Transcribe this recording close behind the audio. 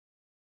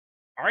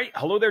All right.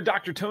 Hello there,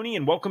 Dr. Tony,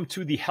 and welcome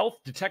to the Health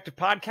Detective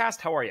Podcast.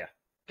 How are you?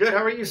 Good.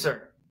 How are you,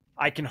 sir?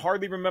 I can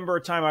hardly remember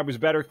a time I was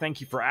better. Thank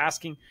you for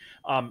asking.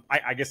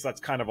 I guess that's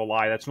kind of a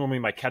lie. That's normally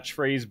my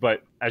catchphrase,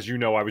 but as you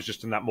know, I was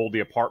just in that moldy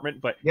apartment.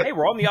 But hey,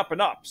 we're on the up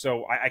and up,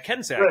 so I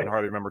can say I can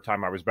hardly remember a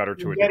time I was better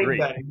to a degree.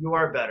 Better. You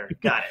are better.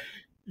 Got it.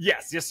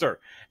 Yes, sir.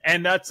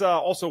 And that's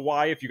also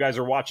why, if you guys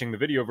are watching the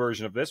video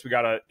version of this, we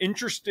got an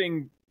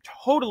interesting,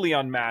 totally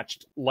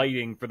unmatched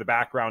lighting for the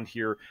background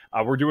here.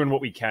 We're doing what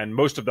we can.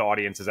 Most of the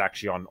audience is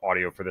actually on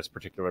audio for this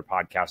particular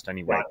podcast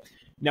anyway. Right.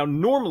 Now,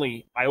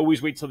 normally, I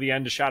always wait till the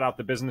end to shout out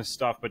the business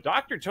stuff, but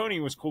Dr. Tony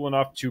was cool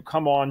enough to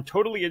come on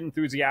totally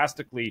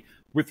enthusiastically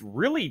with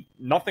really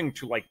nothing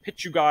to like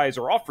pitch you guys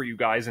or offer you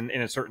guys in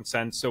a certain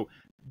sense. So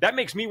that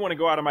makes me want to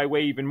go out of my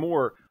way even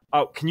more.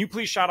 Can you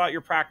please shout out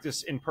your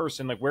practice in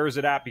person? Like, where is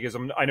it at? Because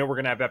I know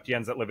we're going to have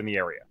FDNs that live in the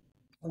area.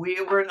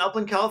 We're in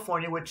Upland,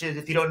 California, which is,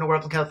 if you don't know where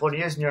Upland,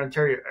 California is, near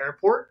Ontario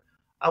Airport.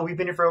 We've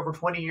been here for over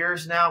 20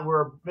 years now.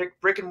 We're a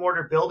brick and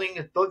mortar building.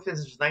 It's built since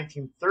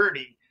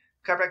 1930.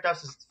 Chiropractic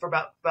office for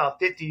about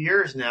 50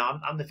 years now.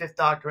 I'm the fifth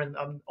doctor, and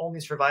I'm the only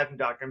surviving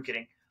doctor. I'm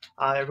kidding.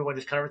 Everyone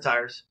just kind of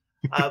retires.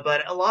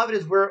 But a lot of it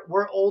is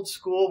we're old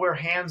school. We're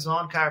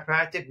hands-on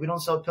chiropractic. We don't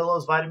sell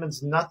pillows,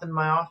 vitamins, nothing in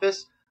my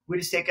office. We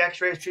just take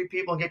x-rays, treat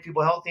people, and get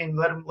people healthy, and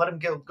let them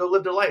go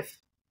live their life.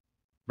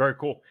 Very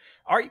cool.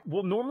 All right.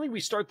 Well, normally we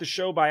start the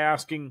show by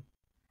asking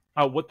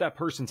what that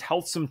person's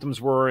health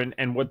symptoms were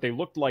and what they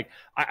looked like.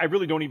 I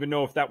really don't even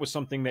know if that was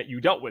something that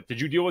you dealt with.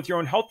 Did you deal with your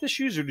own health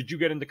issues, or did you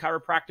get into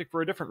chiropractic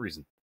for a different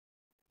reason?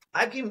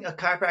 I became a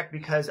chiropractor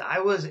because I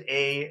was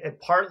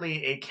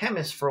partly a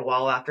chemist for a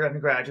while after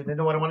undergraduate. Didn't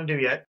know what I want to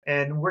do yet.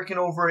 And working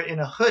over in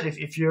a hood,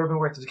 if you've ever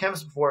worked as a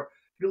chemist before,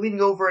 you're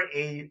leaning over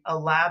a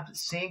lab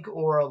sink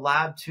or a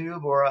lab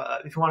tube, or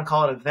if you want to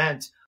call it a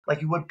vent,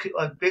 like you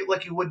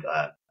would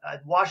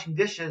washing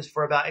dishes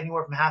for about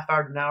anywhere from half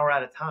hour to an hour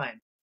at a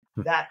time.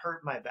 That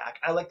hurt my back.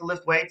 I like to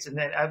lift weights, and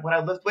then when I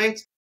lift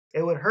weights,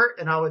 it would hurt,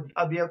 and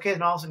I'd be okay,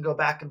 and all of a sudden go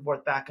back and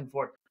forth, back and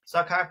forth.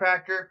 Saw a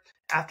chiropractor.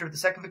 After the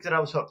second visit,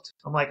 I was hooked.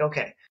 I'm like,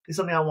 okay, this is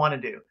something I want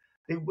to do.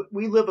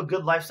 We live a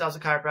good lifestyle as a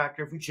chiropractor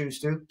if we choose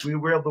to. We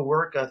were able to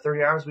work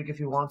 30 hours a week if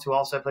you want to.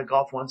 Also, I play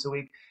golf once a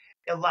week.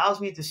 It allows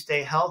me to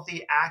stay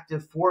healthy,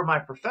 active for my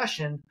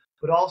profession,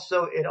 but it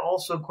also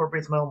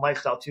incorporates my own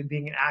lifestyle too,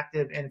 being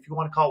active, and if you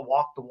want to call it,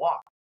 walk the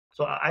walk.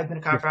 So I've been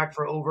a chiropractor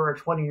for over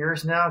 20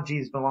 years now.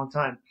 Geez, it's been a long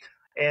time.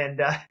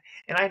 And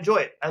I enjoy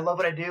it. I love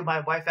what I do. My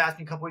wife asked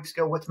me a couple weeks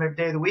ago, what's my favorite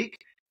day of the week?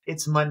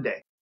 It's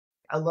Monday.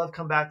 I love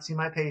coming back to see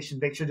my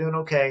patients, make sure they're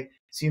doing okay,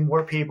 see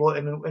more people,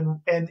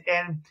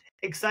 and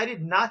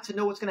excited not to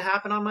know what's going to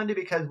happen on Monday,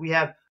 because we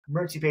have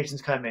emergency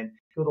patients come in.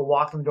 People to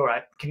walk in the door.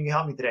 Can you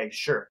help me today?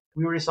 Sure.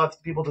 We already saw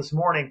people this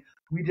morning.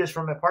 We just,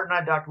 from my partner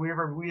and I, Dr.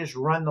 Weaver, we just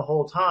run the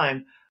whole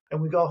time,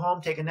 and we go home,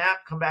 take a nap,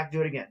 come back,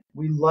 do it again.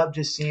 We love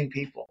just seeing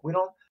people. We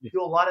don't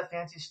do a lot of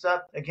fancy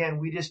stuff. Again,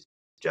 we just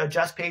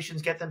adjust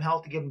patients, get them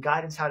healthy, give them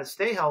guidance how to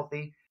stay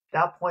healthy. At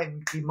that point,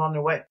 we keep them on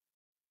their way.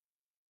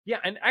 Yeah,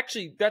 and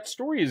actually, that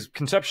story is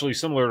conceptually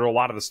similar to a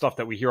lot of the stuff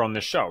that we hear on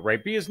this show,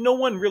 right? Because no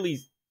one really,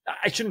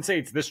 I shouldn't say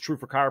it's this true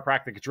for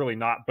chiropractic, it's really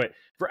not, but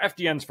for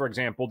FDNs, for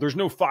example, there's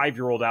no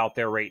 5-year-old out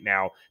there right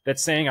now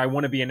that's saying, I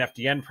want to be an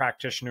FDN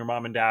practitioner,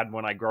 mom and dad,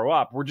 when I grow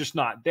up. We're just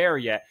not there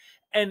yet.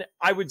 And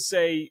I would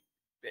say,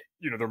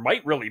 there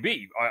might really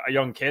be a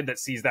young kid that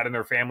sees that in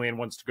their family and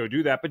wants to go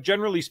do that. But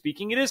generally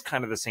speaking, it is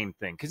kind of the same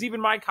thing. Because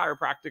even my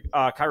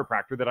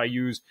chiropractor that I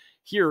use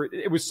here,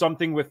 it was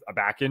something with a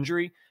back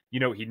injury. He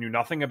knew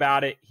nothing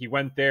about it. He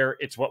went there.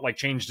 It's what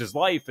changed his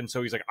life. And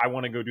so he's like, I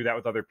want to go do that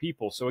with other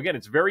people. So again,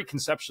 it's very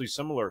conceptually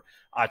similar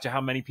to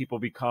how many people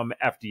become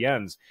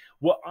FDNs.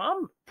 What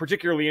I'm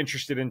particularly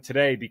interested in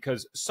today,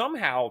 because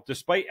somehow,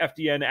 despite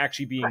FDN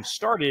actually being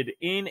started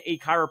in a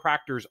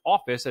chiropractor's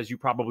office, as you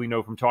probably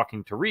know from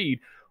talking to Reed,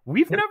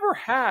 we've never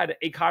had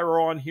a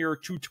chiro on here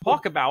to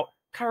talk about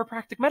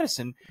chiropractic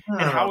medicine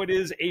and how it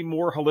is a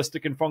more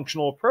holistic and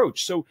functional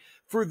approach. So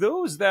for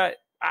those that,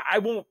 I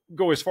won't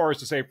go as far as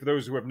to say for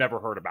those who have never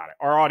heard about it.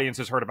 Our audience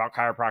has heard about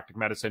chiropractic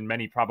medicine.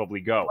 Many probably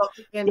go.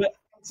 And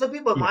some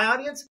people in my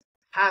audience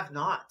have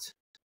not.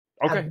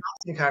 Okay. Have not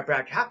seen a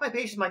chiropractor. Half my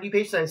patients, my new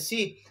patients I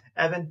see,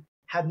 Evan,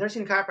 have never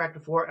seen a chiropractor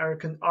before,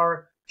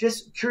 are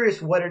just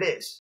curious what it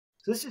is.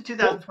 So this is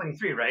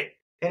 2023, right?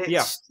 And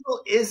it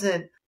still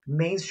isn't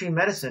mainstream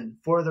medicine,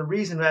 for the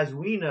reason, as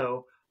we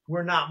know, we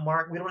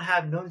don't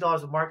have millions of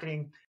dollars of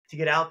marketing to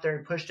get out there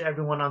and push to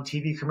everyone on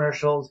TV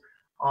commercials,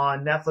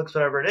 on Netflix,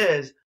 whatever it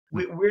is.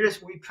 We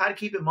try to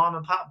keep it mom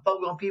and pop, but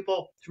we want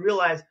people to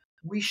realize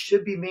we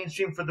should be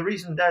mainstream, for the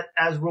reason that,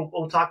 as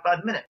we'll talk about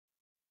in a minute.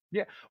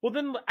 Yeah. Well,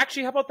 then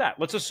actually, how about that?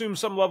 Let's assume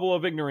some level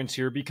of ignorance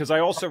here, because I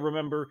also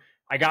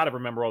I got to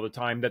remember all the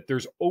time that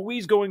there's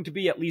always going to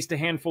be at least a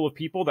handful of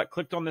people that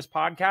clicked on this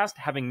podcast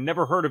having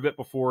never heard of it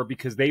before,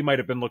 because they might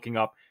have been looking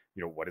up,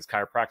 what is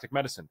chiropractic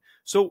medicine?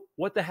 So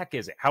what the heck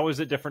is it? How is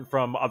it different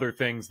from other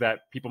things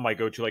that people might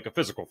go to, like a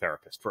physical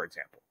therapist, for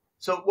example?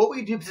 So what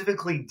we do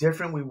specifically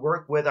different, we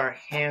work with our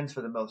hands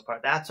for the most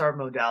part. That's our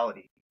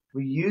modality.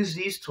 We use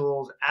these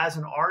tools as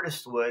an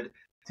artist would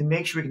to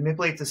make sure we can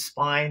manipulate the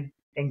spine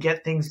and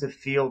get things to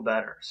feel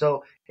better.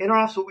 So in our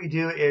office, what we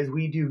do is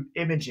we do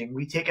imaging.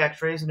 We take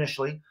x-rays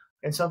initially,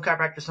 and some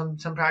chiropractors,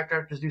 some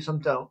chiropractors do, some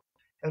don't.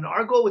 And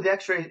our goal with the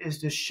x-ray is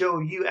to show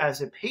you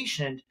as a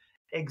patient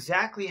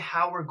exactly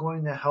how we're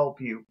going to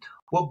help you,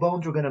 what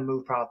bones are going to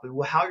move properly,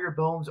 how your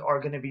bones are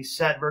going to be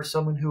set versus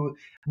someone who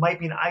might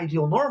be an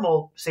ideal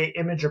normal, say,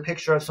 image or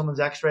picture of someone's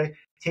x-ray,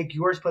 take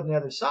yours, put it on the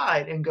other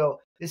side, and go,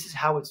 this is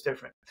how it's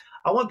different.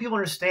 I want people to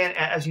understand,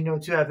 as you know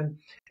too, Evan,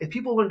 if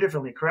people learn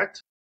differently,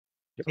 correct?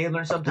 They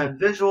learn sometimes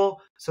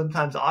visual,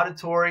 sometimes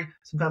auditory,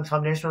 sometimes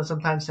combinational,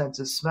 sometimes sense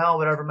of smell,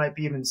 whatever it might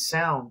be, even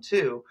sound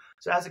too.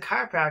 So as a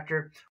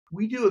chiropractor,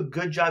 we do a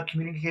good job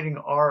communicating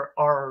our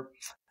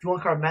if you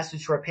want to call our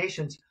message to our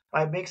patients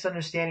by makes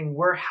understanding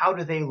how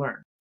do they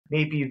learn.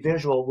 Maybe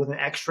visual with an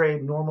x-ray,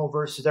 normal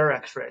versus their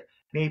x-ray.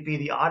 Maybe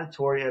the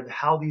auditory of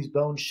how these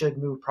bones should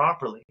move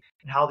properly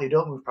and how they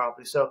don't move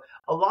properly. So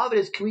a lot of it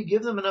is, can we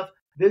give them enough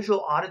visual,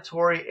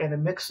 auditory, and a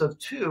mix of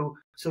two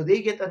so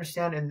they get to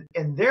understand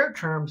in their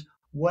terms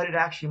what it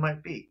actually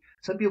might be.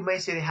 Some people may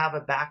say they have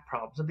a back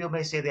problem. Some people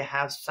may say they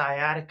have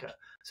sciatica.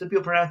 Some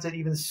people pronounce it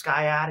even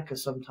sciatica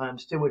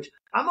sometimes too, which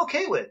I'm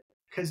okay with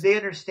because they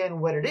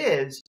understand what it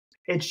is.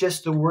 It's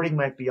just the wording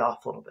might be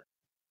off a little bit.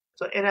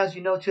 So, and as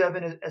you know too,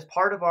 Evan, as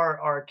part of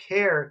our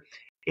care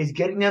is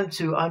getting them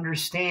to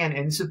understand,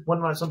 and this is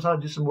sometimes I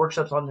do some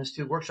workshops on this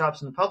too,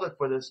 workshops in the public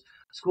for this,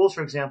 schools,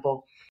 for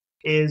example,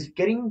 is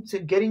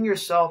getting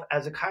yourself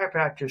as a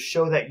chiropractor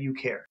show that you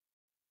care.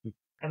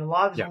 And a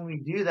lot of times when we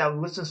do that, we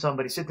listen to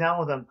somebody, sit down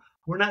with them.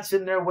 We're not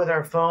sitting there with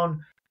our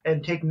phone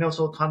and taking notes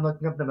all the time,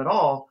 looking up them at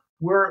all.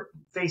 We're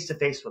face to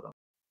face with them.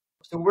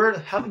 So we're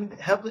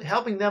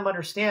helping them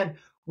understand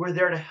we're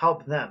there to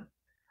help them.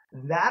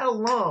 That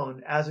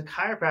alone, as a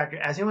chiropractor,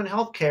 as anyone in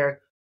healthcare,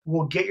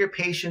 will get your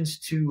patients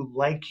to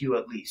like you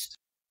at least,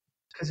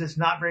 because it's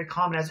not very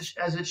common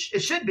as it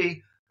should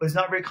be, but it's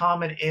not very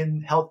common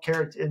in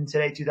healthcare in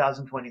today,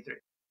 2023.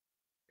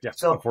 Yeah,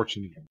 so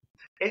unfortunately.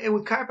 And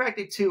with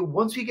chiropractic too,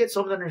 once we get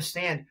someone to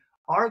understand,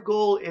 our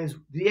goal is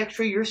the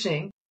x-ray you're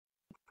seeing,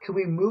 can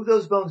we move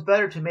those bones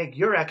better to make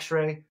your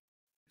x-ray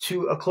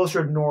to a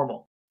closer to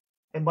normal?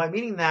 And by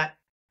meaning that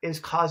is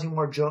causing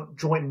more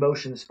joint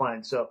motion in the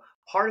spine. So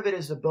part of it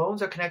is the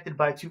bones are connected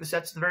by two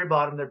facets at the very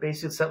bottom. They're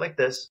basically set like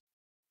this.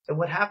 And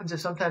what happens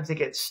is sometimes they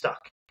get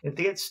stuck. If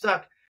they get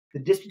stuck, the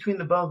disc between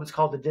the bones, what's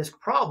called the disc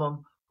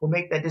problem, will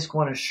make that disc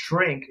want to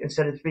shrink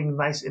instead of being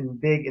nice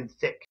and big and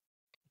thick.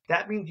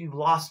 That means you've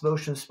lost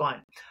motion in the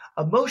spine.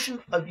 A motion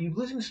of you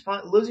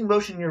losing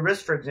motion in your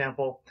wrist, for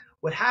example,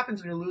 what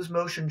happens when you lose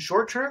motion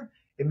short term,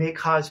 it may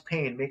cause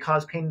pain. It may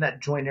cause pain in that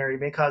joint area.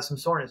 It may cause some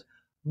soreness.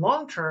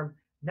 Long term,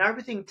 now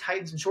everything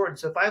tightens and shortens.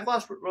 So if I've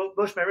lost motion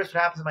in my wrist,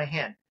 what happens in my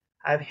hand?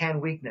 I have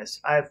hand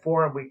weakness. I have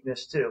forearm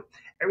weakness too.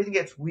 Everything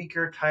gets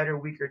weaker,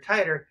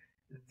 tighter.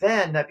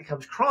 Then that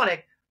becomes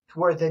chronic to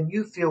where then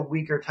you feel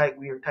weaker, tight.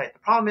 The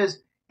problem is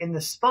in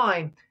the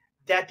spine,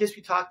 that disc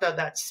we talked about,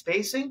 that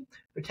spacing,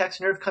 protects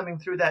nerve coming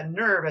through that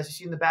nerve, as you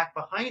see in the back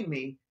behind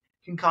me,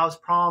 can cause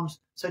problems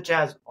such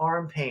as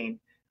arm pain,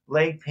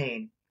 leg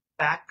pain,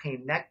 back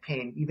pain, neck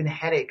pain, even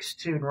headaches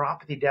too,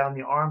 neuropathy down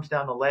the arms,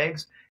 down the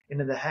legs,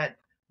 into the head.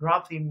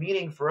 Neuropathy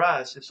meaning for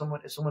us, if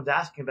someone's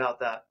asking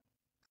about that,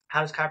 how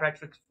does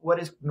chiropractic,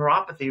 what is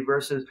neuropathy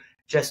versus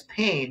just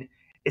pain?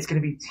 It's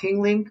going to be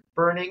tingling,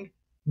 burning,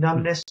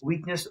 numbness,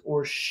 weakness,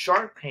 or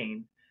sharp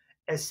pain,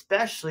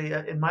 especially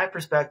in my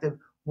perspective,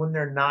 when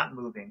they're not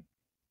moving.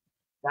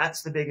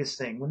 That's the biggest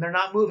thing. When they're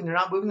not moving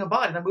a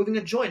body, not moving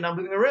a joint, not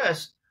moving a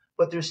wrist,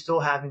 but they're still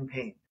having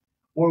pain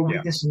or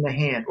weakness in the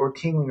hand or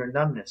tingling or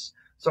numbness.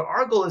 So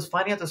our goal is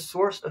finding out the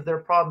source of their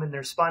problem in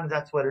their spine, if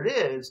that's what it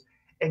is,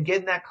 and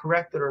getting that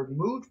corrected or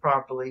moved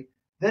properly.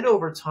 Then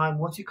over time,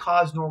 once you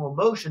cause normal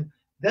motion,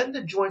 then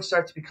the joints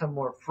start to become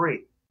more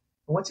free.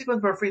 And once it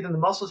becomes more free, then the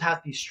muscles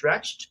have to be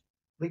stretched,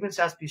 ligaments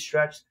have to be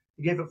stretched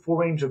to give it full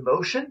range of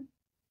motion.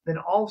 Then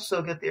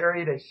also get the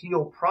area to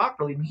heal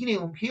properly.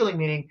 Healing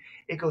meaning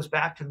it goes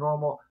back to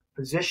normal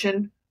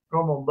position,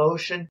 normal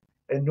motion,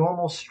 and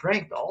normal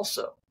strength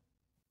also.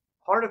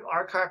 Part of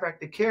our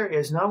chiropractic care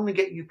is not only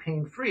get you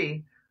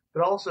pain-free,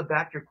 but also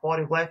back to your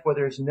quality of life where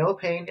there's no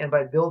pain, and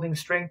by building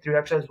strength through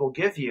exercise we'll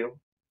give you,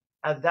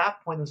 at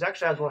that point, those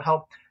exercises will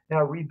help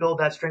now rebuild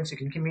that strength so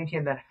you can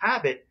maintain that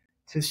habit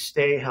to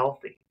stay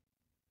healthy.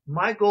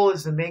 My goal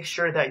is to make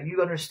sure that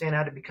you understand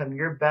how to become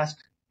your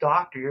best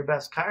doctor, your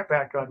best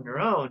chiropractor on your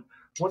own.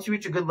 Once you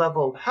reach a good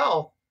level of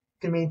health,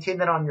 you can maintain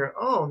that on your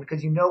own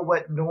because you know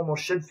what normal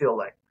should feel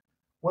like.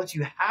 Once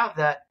you have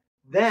that,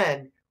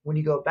 then when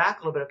you go back a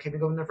little bit, okay, we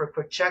go in there for a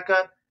quick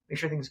checkup, make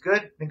sure everything's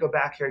good, then go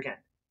back here again.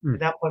 At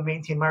that point,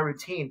 maintain my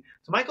routine.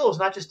 So my goal is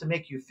not just to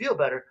make you feel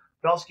better,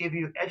 but also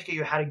educate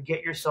you how to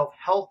get yourself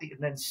healthy and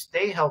then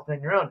stay healthy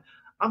on your own.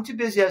 I'm too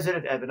busy as it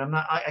is, Evan.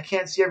 I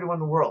can't see everyone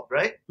in the world,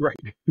 right? Right.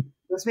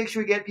 Let's make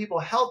sure we get people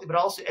healthy, but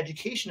also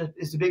education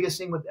is the biggest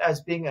thing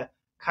as being a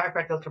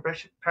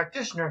chiropractic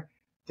practitioner.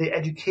 The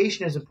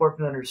education is important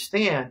to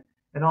understand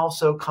and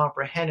also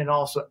comprehend and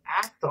also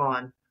act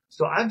on.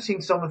 So I'm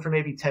seeing someone for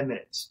maybe 10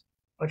 minutes.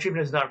 my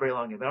treatment is not very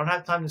long. If I don't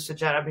have time to sit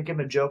chat, I may give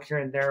them a joke here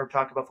and there or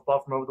talk about football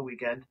from over the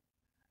weekend.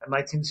 And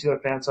my team's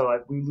Steelers fan,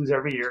 so we lose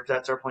every year.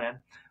 That's our plan.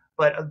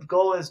 But the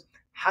goal is,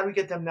 how do we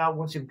get them now,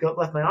 once you've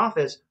left my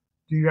office,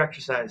 do your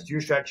exercise, do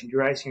your stretching, do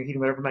your icing, your heating,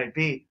 whatever it might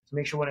be, to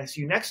make sure when I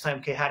see you next time,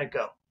 okay, how'd it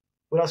go?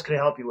 What else can I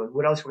help you with?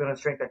 What else we're going to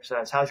strength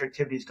exercise? How's your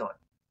activities going?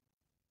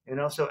 You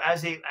know, so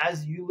as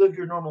you live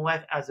your normal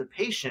life as a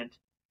patient,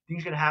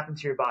 things are going to happen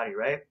to your body,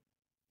 right?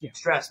 Yeah.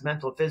 Stress,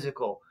 mental,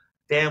 physical,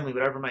 family,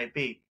 whatever it might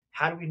be.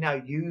 How do we now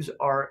use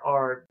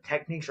our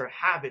techniques or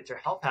habits or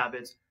health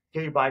habits to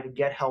get your body to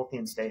get healthy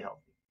and stay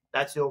healthy?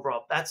 That's the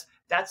overall. That's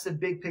the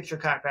big picture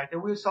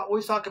chiropractic. We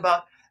always talk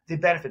about the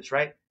benefits,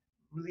 right?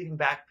 Relieving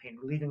back pain,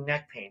 relieving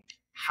neck pain.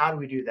 How do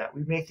we do that?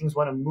 We make things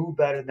want to move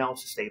better and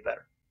also stay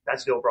better.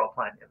 That's the overall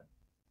plan, Evan.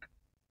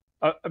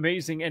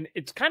 Amazing. And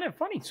it's kind of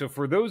funny. So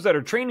for those that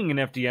are training in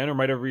FDN or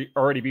might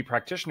already be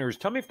practitioners,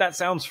 tell me if that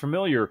sounds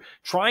familiar,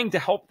 trying to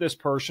help this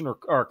person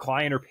or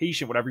client or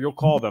patient, whatever you'll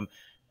call them,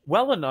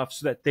 well enough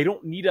so that they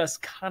don't need us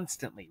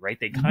constantly, right?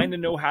 They kind of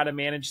know how to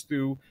manage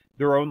through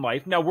their own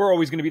life. Now, we're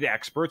always going to be the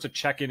experts. A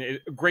check-in,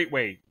 a great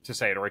way to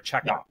say it, or a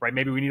check-up, right?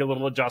 Maybe we need a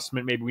little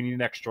adjustment. Maybe we need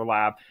an extra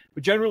lab.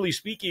 But generally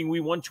speaking,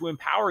 we want to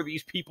empower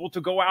these people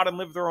to go out and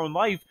live their own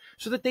life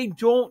so that they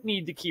don't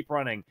need to keep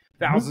running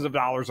thousands of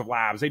dollars of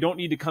labs. They don't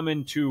need to come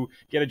in to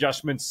get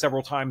adjustments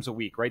several times a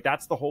week, right?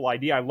 That's the whole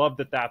idea. I love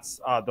that that's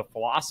the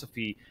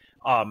philosophy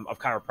of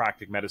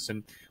chiropractic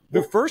medicine.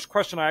 The first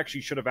question I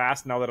actually should have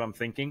asked, now that I'm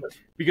thinking,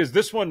 because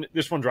this one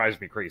drives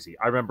me crazy.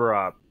 I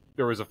remember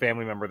there was a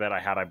family member that I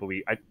had, I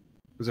believe, it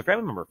was a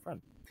family member, a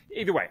friend.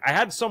 Either way, I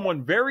had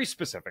someone very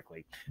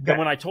specifically that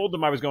when I told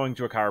them I was going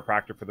to a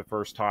chiropractor for the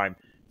first time,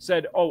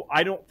 said, "Oh,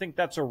 I don't think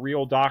that's a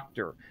real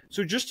doctor."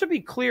 So just to be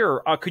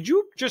clear, could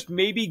you just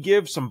maybe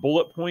give some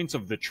bullet points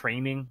of the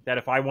training that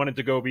if I wanted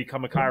to go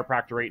become a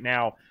chiropractor right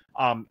now,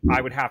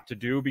 I would have to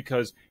do?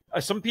 Because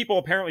some people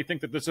apparently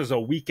think that this is a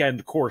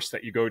weekend course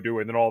that you go do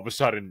and then all of a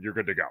sudden you're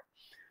good to go.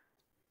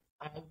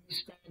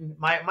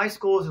 My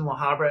school is in La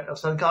Habra,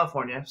 Southern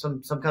California.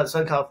 Some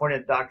Southern California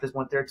doctors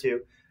went there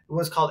too. It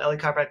was called LA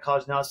Chiropractic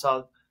College. Now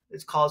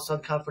it's called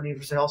Southern California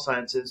University of Health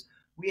Sciences.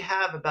 We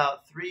have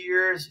about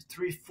 3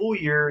 full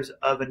years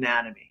of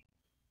anatomy,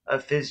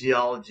 of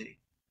physiology,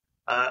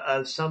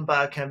 of some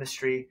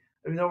biochemistry.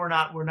 Even though we're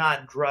not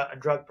a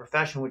drug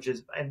profession, which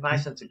is in my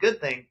sense a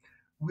good thing,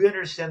 we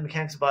understand the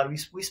mechanics of the body.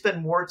 We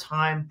spend more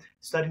time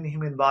studying the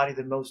human body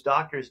than most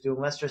doctors do,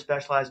 unless they're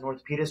specialized in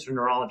orthopedics or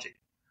neurology.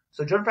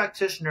 So, general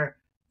practitioner,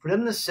 for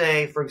them to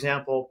say, for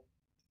example,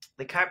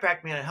 the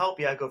chiropractor may not help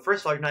you, I go,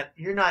 first of all,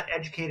 you're not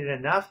educated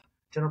enough,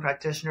 general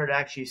practitioner, to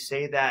actually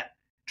say that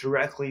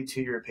directly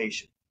to your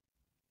patient,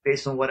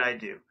 based on what I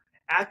do.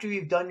 After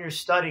you've done your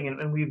studying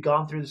and we've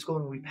gone through the school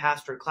and we've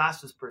passed our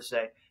classes per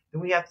se,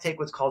 then we have to take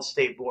what's called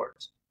state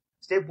boards.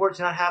 State boards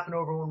do not happen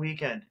over one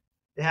weekend.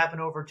 They happen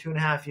over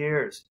 2.5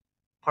 years,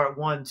 part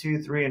 1,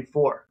 2, 3, and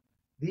 4.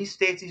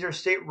 These are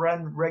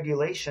state-run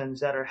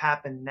regulations that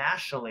happen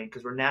nationally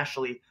because we're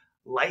nationally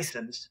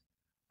licensed.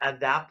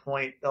 At that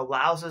point, it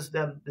allows us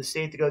the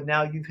state to go,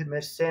 now you've hit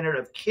the standard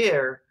of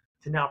care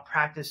to now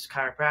practice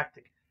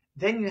chiropractic.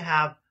 Then you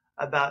have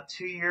about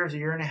 2 years, 1.5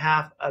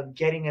 years of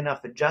getting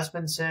enough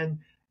adjustments in,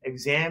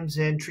 exams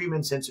in,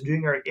 treatments in, so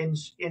doing our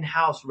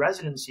in-house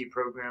residency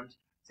programs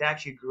to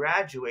actually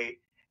graduate.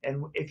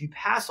 And if you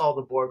pass all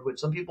the board, which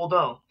some people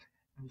don't,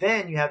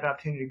 then you have an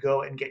opportunity to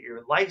go and get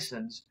your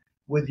license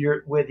with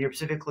your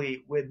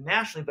specifically with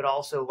nationally, but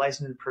also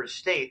licensed per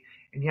state.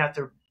 And you have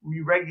to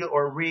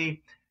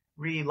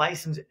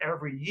re-license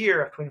every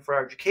year of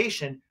 24-hour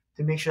education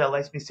to make sure that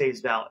license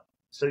stays valid.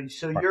 So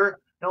you're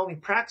not only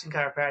practicing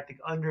chiropractic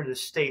under the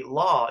state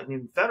law and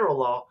even federal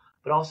law,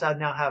 but also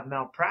now have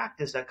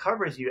malpractice that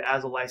covers you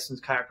as a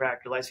licensed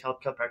chiropractor, licensed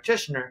healthcare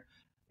practitioner.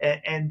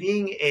 And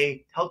being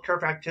a healthcare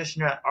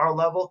practitioner at our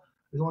level,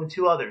 there's only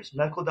 2 others,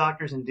 medical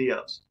doctors and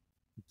DOs.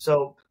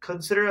 So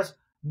consider us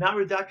not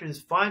really doctors.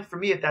 It's fine for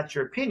me if that's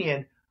your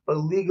opinion, but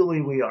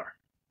legally we are.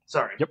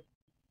 Sorry. Yep.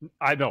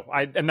 I know.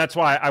 And that's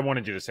why I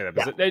wanted you to say that.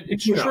 Because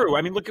it's true.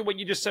 I mean, look at what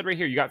you just said right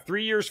here. You got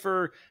 3 years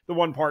for the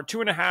one part,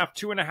 2.5,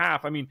 2.5.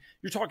 I mean,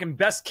 you're talking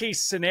best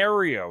case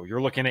scenario.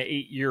 You're looking at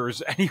 8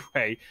 years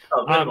anyway.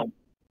 Minimum.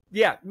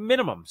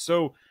 Minimum.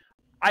 So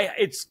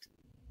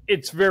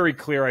it's very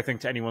clear, I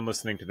think, to anyone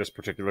listening to this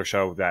particular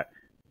show that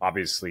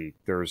obviously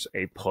there's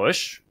a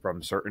push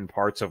from certain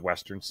parts of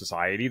Western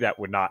society that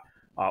would not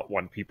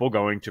want people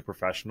going to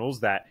professionals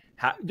that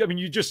I mean,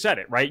 you just said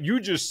it, right? You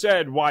just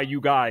said why you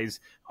guys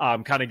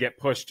kind of get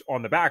pushed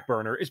on the back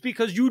burner is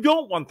because you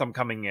don't want them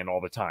coming in all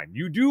the time.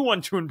 You do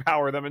want to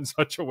empower them in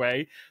such a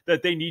way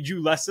that they need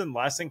you less and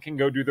less and can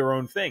go do their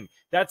own thing.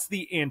 That's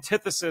the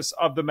antithesis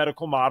of the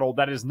medical model.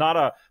 That is not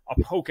a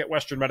poke at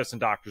Western medicine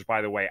doctors,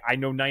 by the way. I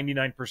know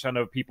 99%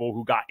 of people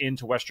who got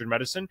into Western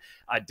medicine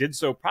did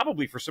so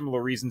probably for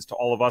similar reasons to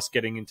all of us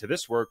getting into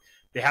this work.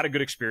 They had a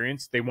good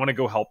experience. They want to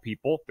go help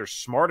people. They're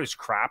smart as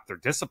crap. They're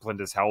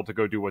disciplined as hell to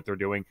go do what they're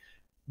doing.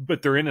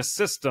 But they're in a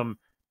system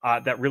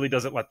that really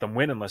doesn't let them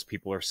win unless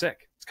people are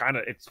sick.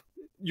 It's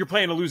you're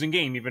playing a losing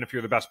game, even if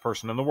you're the best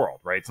person in the world,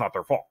 right? It's not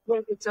their fault.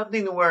 Well, it's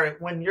something to where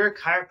when you're a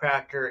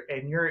chiropractor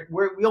and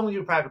we only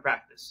do private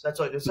practice. That's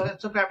what some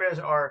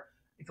chiropractors are,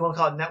 if you want to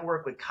call it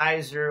network with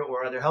Kaiser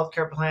or other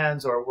healthcare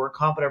plans or work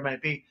comp, whatever it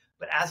might be.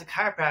 But as a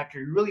chiropractor,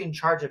 you're really in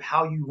charge of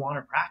how you want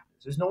to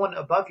practice. There's no one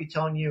above you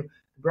telling you,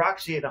 the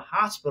bureaucracy at a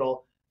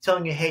hospital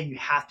telling you, hey, you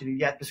have to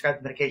prescribe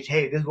the medication.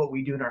 Hey, this is what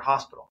we do in our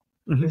hospital.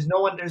 There's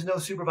no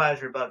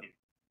supervisor above you.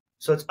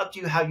 So it's up to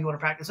you how you want to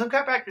practice. Some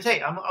chiropractors,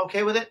 hey, I'm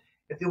okay with it.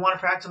 If they want to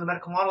practice on the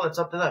medical model, it's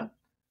up to them.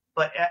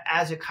 But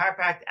as a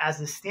chiropractor, as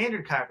the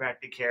standard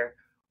chiropractic care,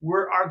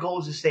 our goal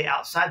is to stay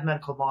outside the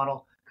medical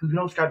model because we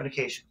don't prescribe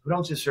medications. We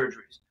don't do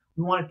surgeries.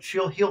 We want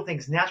to heal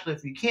things naturally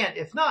if we can.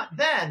 If not,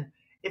 then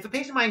if a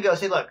patient of mine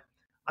goes, hey, look,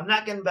 I'm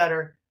not getting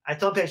better. I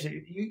tell the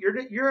patient,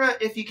 you're an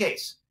iffy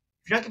case.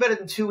 If you're not getting better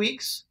than 2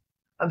 weeks,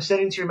 I'm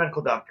sending you to your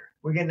medical doctor.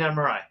 We're getting an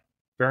MRI.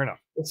 Fair enough.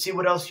 Let's see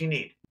what else you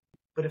need.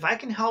 But if I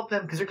can help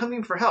them, because they're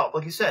coming for help,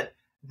 like you said,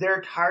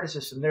 they're tired of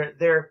the system.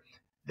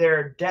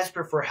 They're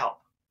desperate for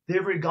help.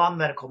 They've already gone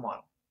medical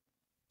model.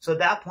 So at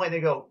that point, they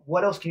go,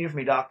 what else can you do for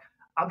me, doc?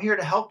 I'm here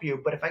to help you,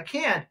 but if I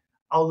can,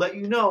 I'll let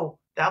you know.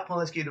 At that point,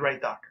 let's get you the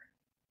right doctor.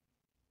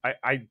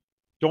 I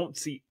don't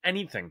see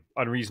anything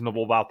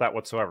unreasonable about that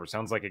whatsoever.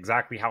 Sounds like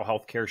exactly how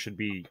healthcare should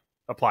be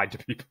applied to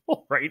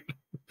people, right?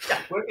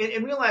 Yeah,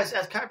 and realize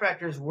as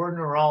chiropractors, we're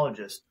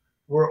neurologists,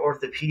 we're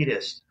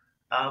orthopedists,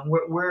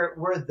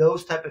 we're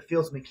those type of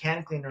fields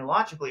mechanically and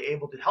neurologically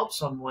able to help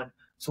someone.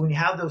 So when you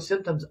have those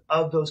symptoms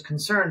of those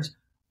concerns,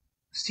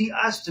 see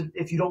us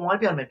if you don't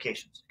want to be on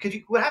medications. Because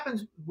what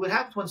happens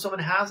when someone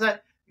has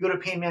that? You go to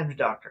a pain management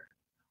doctor.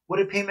 What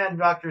do pain management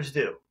doctors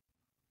do?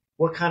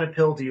 What kind of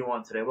pill do you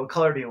want today? What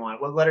color do you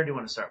want? What letter do you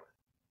want to start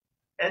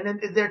with? And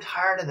then they're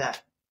tired of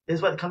that. This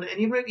is what comes. And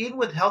even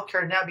with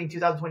healthcare now being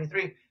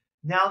 2023,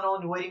 now not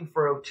only waiting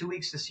for 2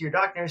 weeks to see your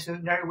doctor, so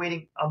now you're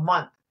waiting a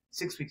month,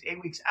 6 weeks,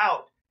 8 weeks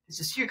out just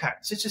to see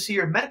just to see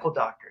your medical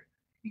doctor.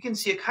 You can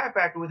see a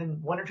chiropractor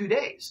within 1 or 2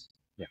 days.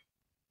 Yeah.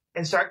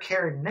 And start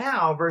caring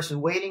now versus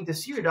waiting to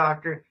see your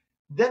doctor,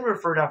 then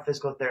refer out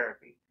physical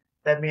therapy.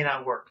 That may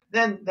not work.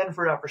 Then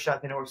refer out for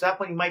shots. May not work. So at that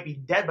point, you might be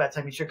dead by the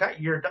time you see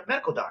your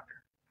medical doctor.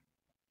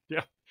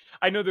 Yeah.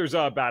 I know there's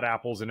bad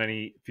apples in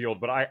any field,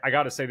 but I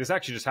got to say, this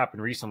actually just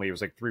happened recently. It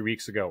was like 3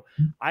 weeks ago.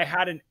 I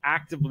hadn't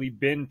actively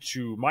been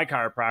to my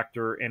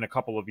chiropractor in a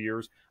couple of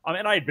years.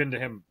 And I had been to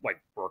him like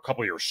for a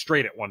couple of years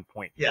straight at one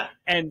point. Yeah.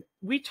 And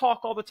we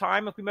talk all the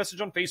time. If we message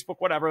on Facebook,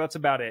 whatever, that's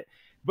about it.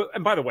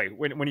 And by the way,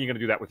 when are you going to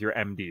do that with your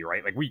MD,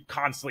 right? Like we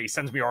constantly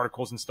sends me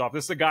articles and stuff.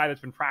 This is a guy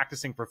that's been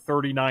practicing for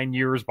 39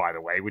 years, by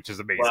the way, which is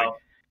amazing. Wow.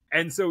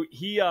 And so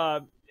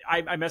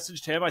I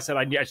messaged him. I said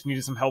I just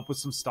needed some help with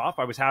some stuff.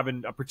 I was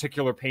having a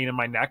particular pain in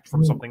my neck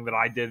from something that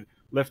I did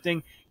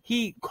lifting.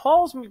 He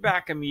calls me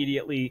back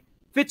immediately,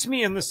 fits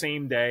me in the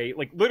same day.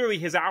 Like literally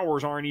his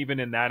hours aren't even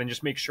in that, and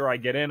just make sure I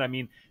get in. I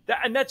mean,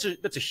 that's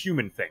a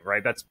human thing,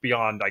 right? That's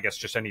beyond, I guess,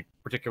 just any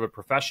particular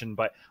profession.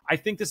 But I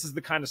think this is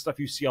the kind of stuff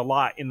you see a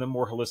lot in the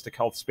more holistic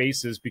health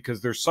spaces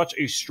because there's such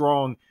a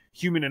strong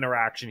human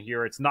interaction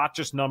here. It's not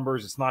just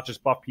numbers. It's not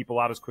just buff people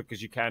out as quick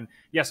as you can.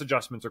 Yes,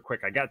 adjustments are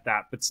quick. I get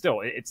that, but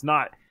still, it's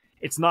not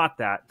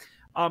that.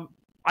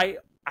 I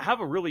have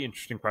a really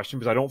interesting question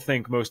because I don't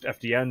think most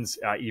FDNs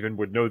even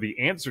would know the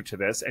answer to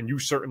this, and you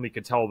certainly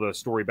could tell the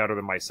story better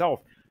than myself.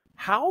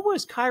 How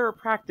was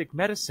chiropractic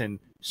medicine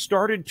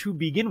started to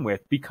begin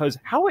with? Because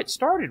how it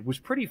started was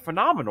pretty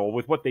phenomenal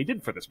with what they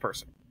did for this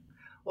person.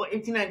 Well,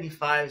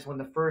 1895 is when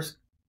the first,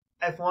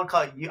 if I want to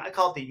call it, I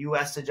call it the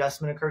U.S.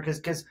 adjustment occurred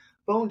because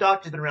bone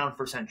doctors have been around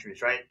for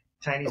centuries, right?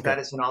 Chinese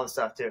medicine, all this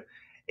stuff too.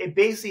 It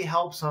basically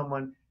helps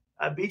someone.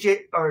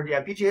 BJ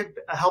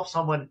helps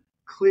someone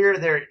clear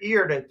their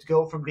ear to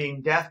go from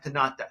being deaf to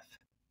not deaf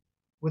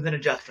with an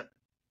adjustment.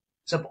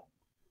 Simple.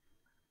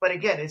 But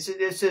again, this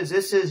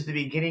is the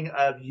beginning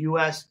of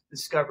U.S.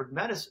 discovered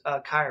medicine,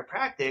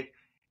 chiropractic,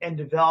 and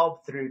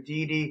developed through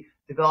DD,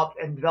 developed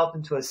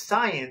into a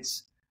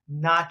science,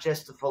 not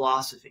just a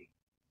philosophy.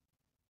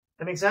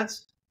 That makes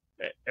sense?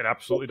 It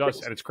absolutely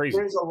does, and it's crazy.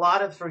 There's a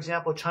lot of, for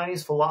example,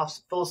 Chinese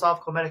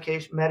philosophical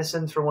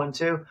medicines for one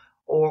too,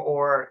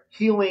 or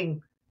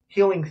healing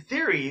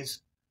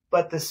theories,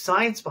 but the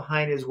science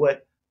behind it is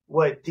what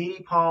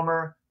D.D.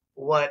 Palmer,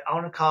 what I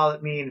want to call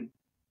it,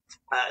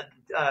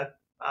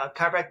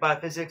 chiropractic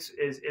biophysics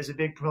is a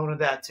big proponent of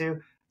that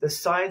too. The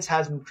science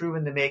has been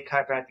proven to make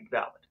chiropractic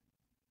valid.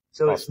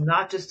 So It's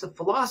not just a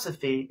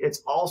philosophy, it's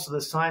also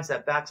the science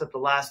that backs up the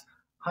last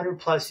 100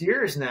 plus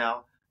years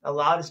now,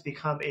 allowed us to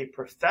become a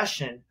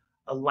profession,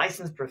 a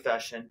licensed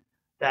profession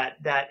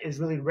that is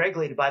really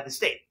regulated by the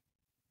state.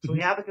 So when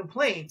you have a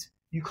complaint,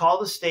 you call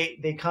the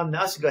state, they come to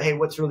us and go, hey,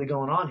 what's really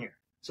going on here?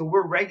 So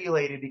we're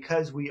regulated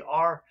because we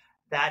are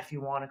that, if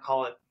you want to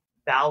call it,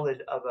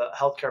 valid of a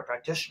healthcare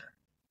practitioner.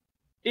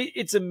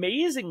 It's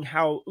amazing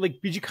how,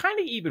 like, did you kind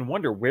of even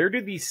wonder where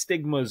do these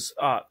stigmas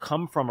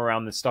come from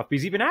around this stuff?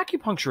 Because even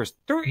acupuncturists,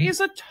 there is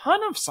a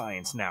ton of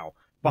science now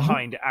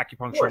behind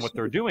acupuncture and what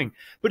they're doing.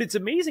 But it's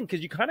amazing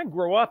because you kind of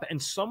grow up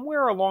and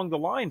somewhere along the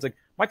lines, like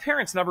my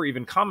parents never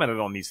even commented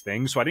on these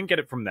things, so I didn't get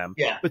it from them.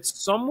 Yeah. But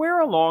somewhere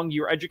along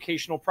your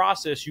educational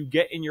process, you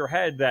get in your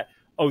head that,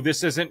 oh,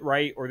 this isn't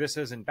right or this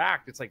isn't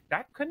backed. It's like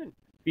that couldn't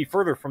be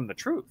further from the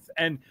truth.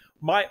 And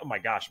oh my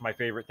gosh, my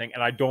favorite thing,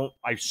 and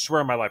I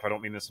swear on my life, I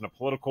don't mean this in a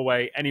political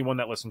way. Anyone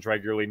that listens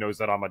regularly knows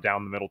that I'm a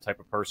down the middle type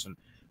of person.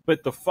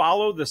 But the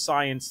follow the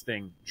science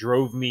thing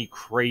drove me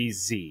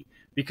crazy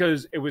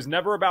because it was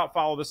never about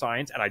follow the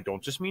science. And I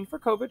don't just mean for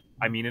COVID.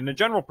 I mean in a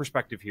general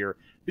perspective here.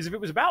 Because if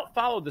it was about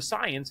follow the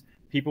science,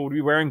 people would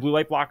be wearing blue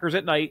light blockers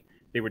at night.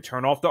 They would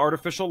turn off the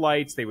artificial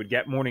lights. They would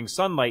get morning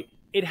sunlight.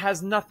 It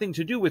has nothing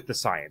to do with the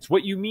science.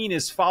 What you mean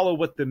is follow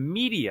what the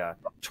media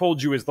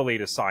told you is the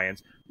latest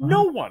science.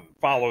 No one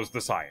follows the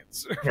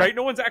science, right?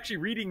 No one's actually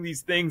reading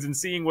these things and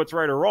seeing what's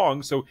right or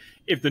wrong. So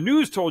if the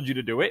news told you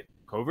to do it,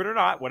 COVID or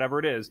not, whatever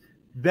it is,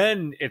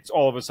 then it's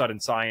all of a sudden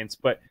science.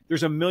 But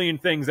there's a million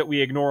things that we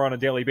ignore on a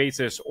daily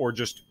basis or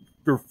just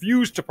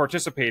refuse to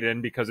participate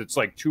in because it's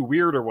like too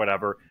weird or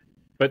whatever.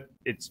 But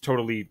it's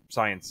totally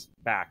science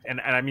backed. And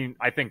I mean,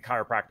 I think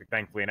chiropractic,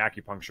 thankfully, and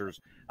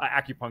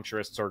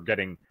acupuncturists are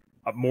getting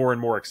more and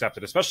more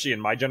accepted, especially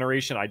in my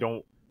generation. I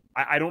don't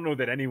know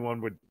that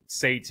anyone would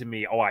say to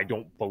me, oh, I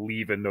don't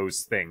believe in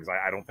those things.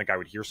 I don't think I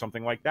would hear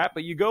something like that.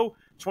 But you go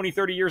 20,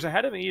 30 years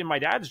ahead of me in my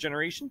dad's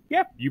generation,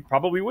 yeah, you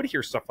probably would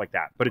hear stuff like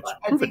that. But it's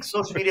I think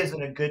social media is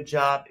doing a good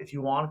job, if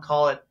you want to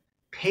call it,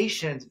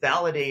 patients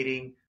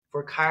validating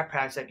for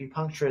chiropractors,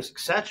 acupuncturists,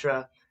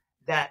 etc.,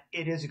 that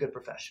it is a good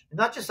profession. And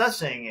not just us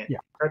saying it,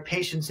 or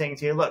patients saying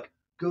to you, look,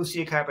 go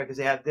see a chiropractor because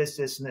they have this,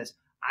 this, and this.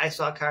 I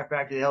saw a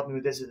chiropractor, they helped me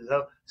with this and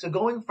this. So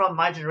going from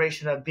my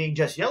generation of being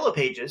just yellow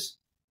pages,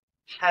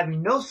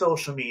 having no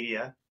social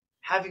media,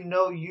 having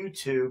no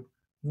YouTube,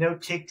 no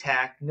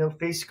TikTok, no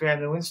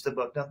Facegram, no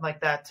Instabook, nothing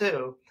like that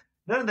too.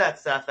 None of that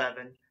stuff,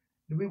 Evan.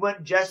 We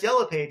went just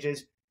yellow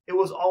pages. It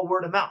was all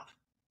word of mouth.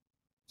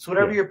 So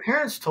whatever your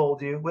parents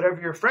told you,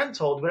 whatever your friend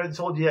told you, whatever they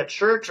told you at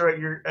church or at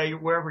your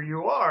wherever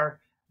you are,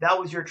 that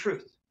was your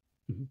truth.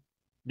 Mm-hmm.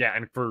 Yeah,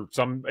 and for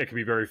some, it can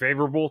be very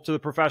favorable to the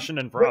profession,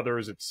 and for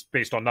others, it's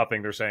based on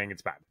nothing. They're saying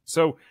it's bad.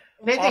 So,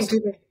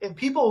 and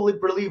people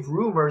believe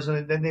rumors,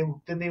 and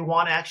then they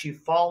want to actually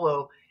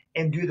follow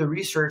and do the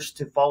research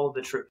to follow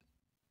the truth.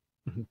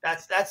 Mm-hmm.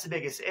 That's the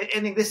biggest. I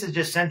think this is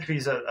just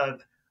centuries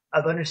of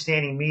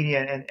understanding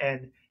media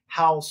and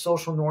how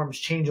social norms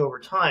change over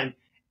time.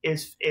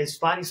 Is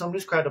finding someone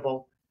who's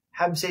credible,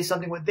 have them say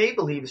something what they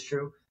believe is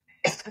true,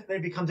 then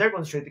it becomes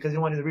everyone's truth because they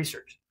want to do the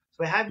research.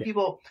 So having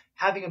people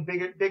having a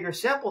bigger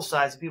sample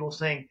size of people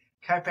saying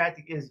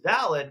chiropractic is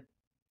valid,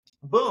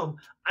 boom,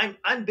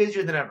 I'm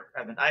busier than ever,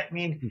 Evan. I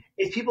mean,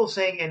 it's people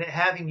saying and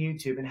having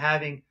YouTube and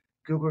having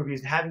Google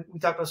reviews and we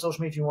talk about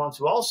social media if you want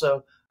to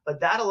also,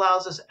 but that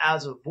allows us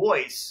as a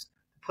voice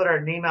to put our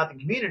name out in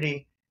the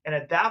community, and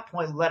at that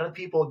point let other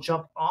people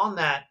jump on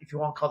that, if you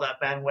want to call that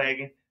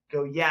bandwagon,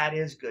 go, yeah, it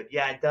is good.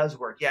 Yeah, it does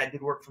work. Yeah, it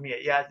did work for me.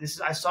 Yeah,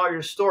 I saw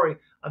your story.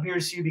 I'm here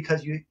to see you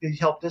because you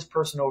helped this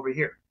person over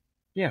here.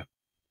 Yeah.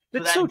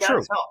 That's so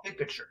true. Big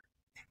picture.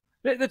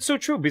 That's so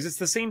true because it's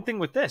the same thing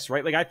with this,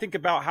 right? Like I think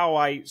about how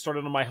I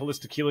started on my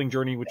holistic healing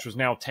journey, which was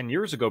now 10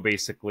 years ago,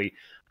 basically.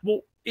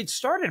 Well, it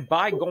started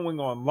by going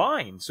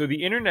online. So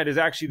the internet is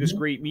actually this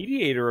great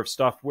mediator of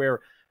stuff where,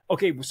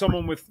 okay,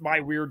 someone with my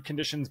weird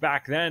conditions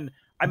back then,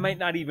 I might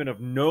not even have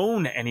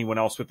known anyone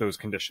else with those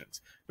conditions.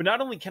 But not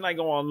only can I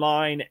go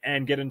online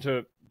and get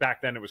into,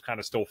 back then it was kind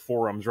of still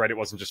forums, right? It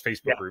wasn't just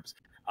Facebook groups.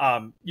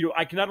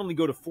 I can not only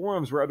go to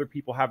forums where other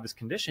people have this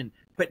condition,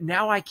 but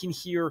now I can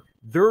hear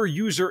their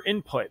user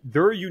input,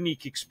 their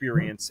unique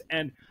experience.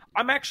 And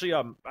I'm actually,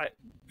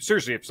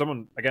 seriously, if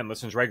someone, again,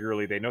 listens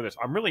regularly, they know this.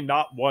 I'm really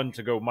not one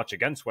to go much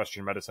against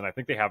Western medicine. I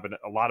think they have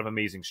a lot of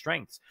amazing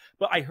strengths.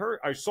 But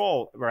I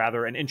saw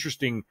an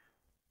interesting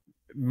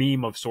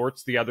meme of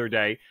sorts the other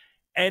day.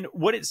 And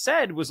what it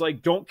said was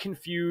like, don't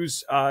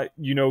confuse,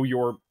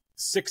 your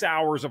 6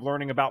 hours of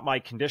learning about my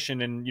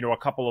condition and, a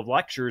couple of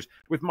lectures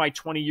with my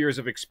 20 years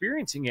of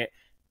experiencing it.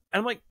 And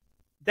I'm like,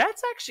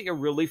 that's actually a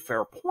really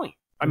fair point.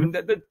 I mean,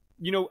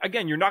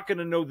 again, you're not going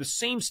to know the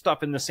same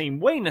stuff in the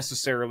same way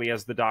necessarily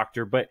as the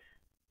doctor, but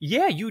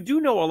yeah, you do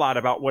know a lot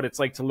about what it's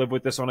like to live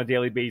with this on a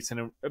daily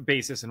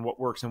basis and what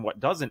works and what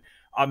doesn't.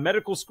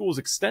 Medical school is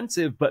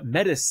extensive, but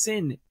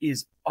medicine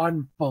is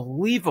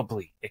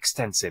unbelievably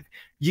extensive.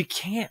 You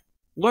can't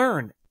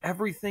learn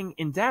everything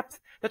in depth.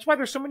 That's why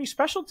there's so many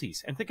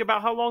specialties. And think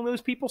about how long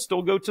those people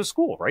still go to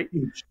school, right?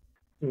 Huge.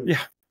 Yeah.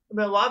 I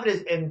mean, a lot of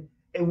it is,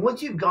 and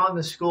once you've gone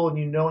to school and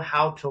you know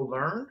how to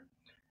learn,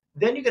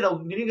 then you're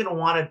gonna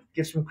want to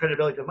give some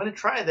credibility. I'm gonna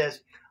try this.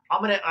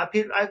 My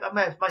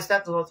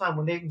staff does all the time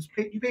when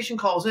new patient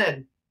calls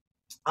in,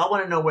 I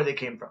want to know where they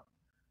came from.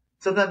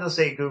 Sometimes they'll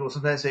say Google,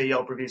 sometimes they say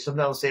Yelp reviews,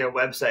 sometimes they'll say our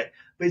website.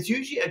 But it's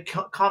usually a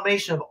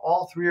combination of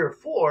all three or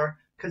four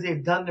because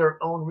they've done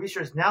their own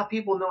research. Now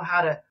people know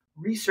how to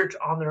research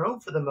on their own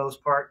for the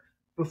most part,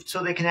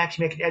 so they can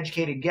actually make an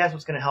educated guess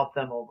what's going to help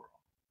them overall.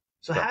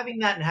 So having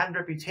that and having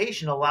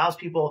reputation allows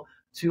people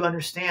to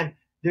understand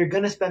they're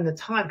going to spend the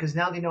time because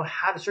now they know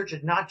how to search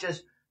it. Not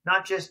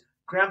just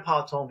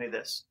grandpa told me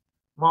this,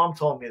 mom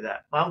told me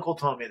that, my uncle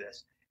told me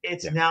this.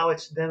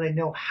 Then they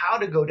know how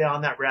to go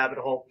down that rabbit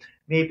hole.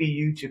 Maybe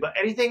YouTube, but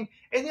anything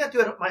I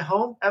do at my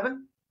home,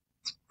 Evan.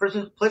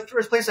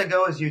 First place I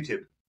go is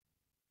YouTube.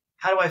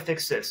 How do I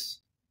fix this?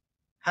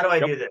 How do I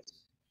do this?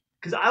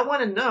 Because I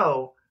want to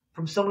know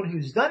from someone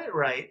who's done it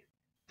right.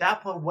 At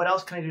that point, what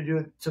else can I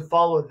do to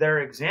follow their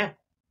example?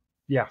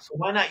 Yeah. So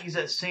why not use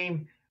that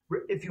same,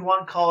 if you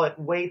want to call it,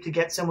 way to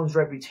get someone's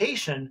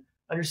reputation,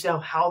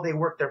 understand how they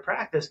work their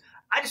practice.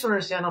 I just don't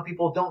understand how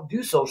people don't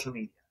do social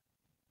media.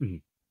 Mm-hmm.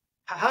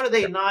 How do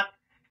they not,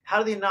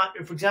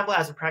 for example,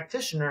 as a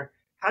practitioner,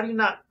 how do you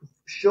not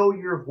show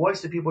your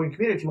voice to people in your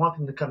community if you want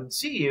them to come and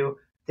see you,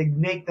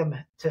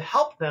 to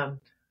help them?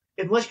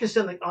 Unless you can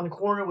stand on the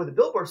corner with a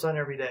billboard sign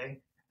every day,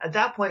 at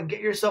that point,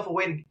 get yourself a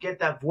way to get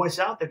that voice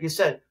out there. Like you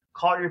said,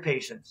 call your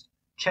patients,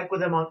 check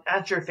with them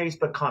answer your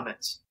Facebook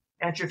comments,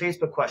 answer your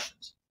Facebook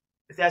questions.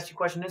 If they ask you a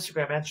question on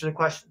Instagram, answer the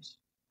questions.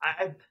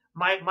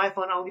 My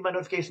phone, I don't leave my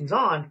notifications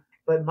on,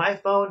 but my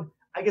phone,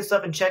 I get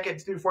stuff and check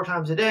it 3 to 4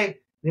 times a day.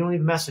 They don't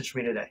leave a message for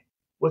me today.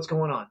 What's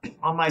going on?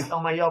 On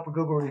my Yelp or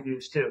Google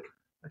reviews too.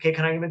 Okay,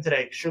 can I get in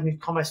today? Sure, let me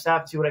call my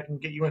staff to see what I can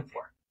get you in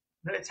for.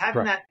 It's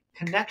having that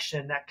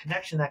connection,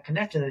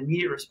 an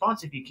immediate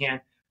response if you can,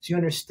 so you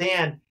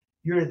understand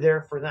you're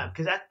there for them.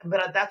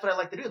 But that's what I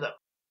like to do though.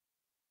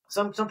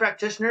 Some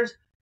practitioners,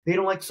 they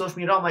don't like social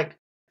media at all. I'm like,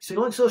 so you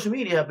don't like social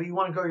media, but you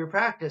want to grow your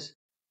practice.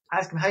 I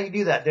ask them, how do you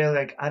do that? They're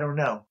like, I don't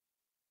know.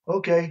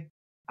 Okay,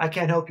 I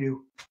can't help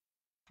you.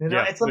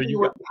 It's something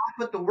you have to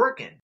put the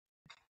work in.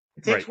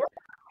 It takes work.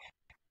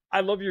 I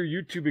love your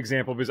YouTube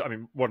example because,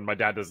 my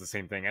dad does the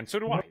same thing, and so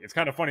do I. It's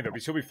kind of funny, though,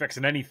 because he'll be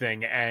fixing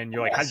anything, and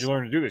you're like, how'd you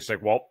learn to do this? He's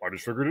like, well, I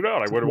just figured it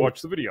out. I would have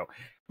watched the video.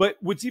 But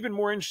what's even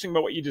more interesting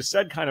about what you just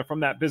said, kind of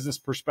from that business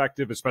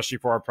perspective, especially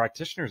for our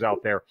practitioners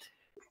out there,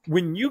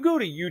 when you go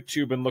to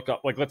YouTube and look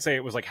up, like, let's say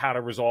it was like how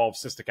to resolve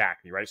cystic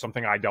acne, right?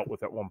 Something I dealt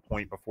with at one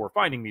point before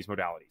finding these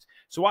modalities.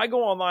 So I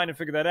go online and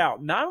figure that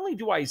out. Not only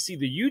do I see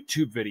the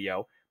YouTube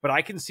video, but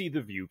I can see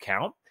the view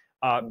count.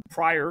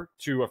 Prior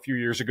to a few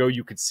years ago,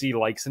 you could see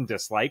likes and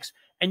dislikes,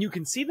 and you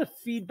can see the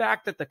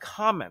feedback that the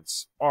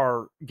comments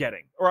are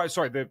getting, or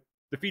sorry, the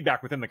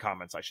feedback within the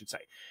comments, I should say.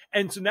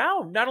 And so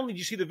now, not only do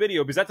you see the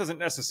video, because that doesn't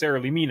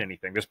necessarily mean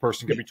anything. This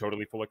person could be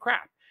totally full of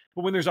crap.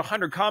 But when there's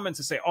 100 comments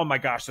that say, oh my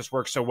gosh, this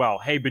works so well.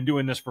 Hey, been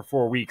doing this for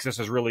 4 weeks. This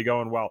is really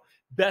going well.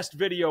 Best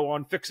video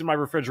on fixing my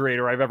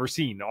refrigerator I've ever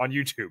seen on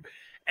YouTube.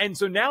 And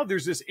so now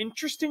there's this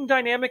interesting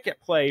dynamic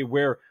at play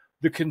where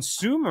the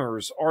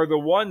consumers are the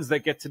ones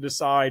that get to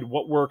decide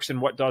what works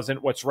and what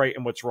doesn't, what's right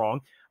and what's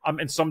wrong.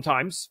 And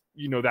sometimes,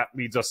 that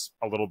leads us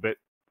a little bit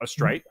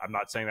astray. I'm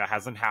not saying that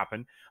hasn't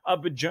happened.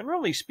 But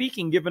generally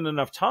speaking, given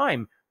enough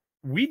time,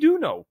 we do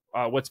know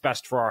what's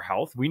best for our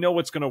health. We know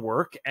what's going to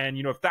work. And,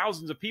 if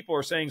thousands of people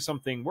are saying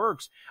something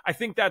works, I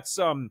think that's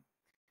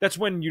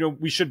when,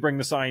 we should bring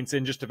the science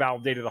in just to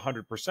validate it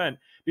 100%.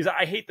 Because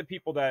I hate the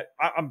people that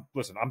I'm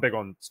big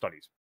on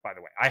studies, by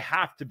the way. I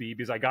have to be,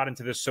 because I got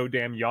into this so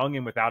damn young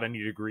and without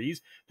any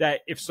degrees,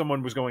 that if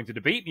someone was going to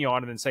debate me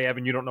on it and say,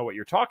 Evan, you don't know what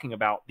you're talking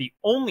about, the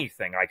only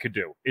thing I could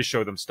do is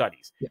show them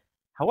studies. Yeah.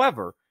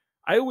 However,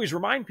 I always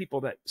remind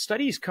people that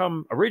studies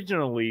come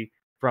originally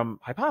from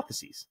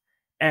hypotheses.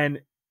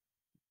 And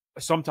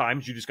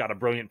sometimes you just got a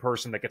brilliant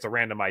person that gets a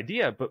random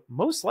idea, but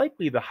most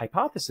likely the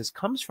hypothesis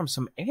comes from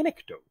some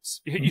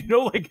anecdotes.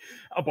 Like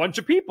a bunch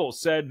of people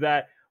said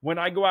that when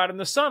I go out in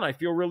the sun, I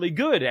feel really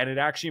good and it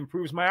actually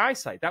improves my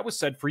eyesight. That was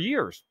said for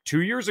years.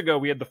 2 years ago,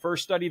 we had the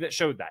first study that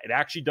showed that. It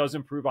actually does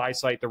improve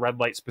eyesight, the red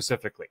light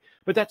specifically.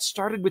 But that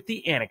started with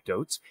the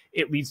anecdotes.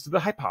 It leads to the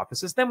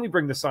hypothesis. Then we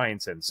bring the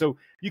science in. So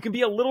you can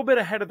be a little bit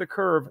ahead of the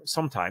curve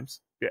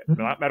sometimes. Yeah,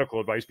 not medical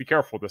advice. Be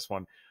careful with this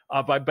one.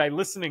 By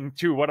listening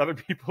to what other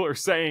people are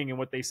saying and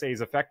what they say is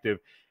effective.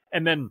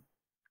 And then,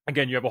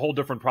 again, you have a whole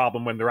different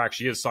problem when there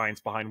actually is science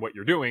behind what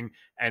you're doing,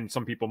 and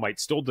some people might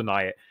still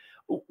deny it.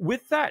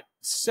 With that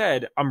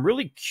said, I'm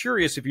really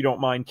curious, if you don't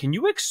mind, can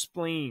you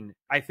explain,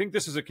 I think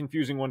this is a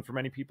confusing one for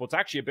many people. It's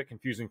actually a bit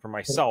confusing for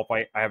myself.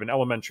 I have an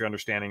elementary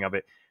understanding of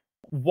it.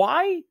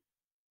 Why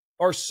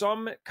are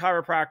some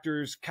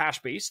chiropractors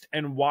cash-based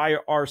and why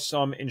are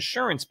some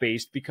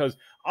insurance-based? Because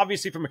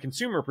obviously from a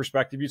consumer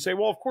perspective, you'd say,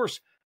 well, of course,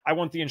 I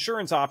want the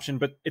insurance option,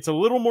 but it's a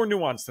little more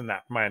nuanced than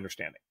that, from my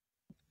understanding.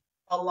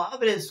 A lot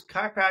of it is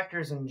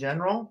chiropractors in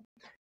general,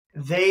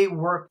 they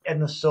work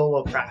in a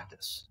solo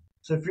practice.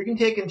 So if you're going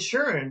to take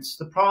insurance,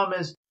 the problem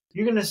is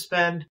you're going to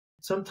spend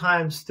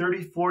sometimes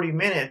 30, 40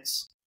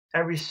 minutes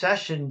every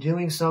session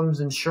doing some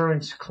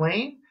insurance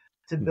claim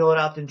to bill it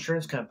out to the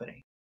insurance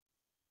company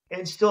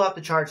and still have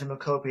to charge them a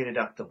copay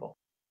deductible.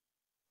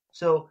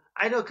 So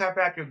I know a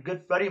chiropractor, a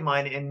good buddy of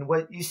mine in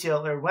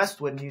UCLA or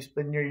Westwood,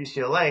 near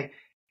UCLA,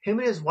 him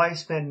and his wife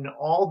spend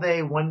all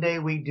day, 1 day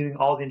a week doing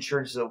all the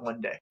insurances of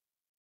 1 day.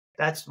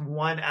 That's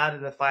 1 out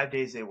of the 5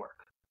 days they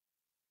work.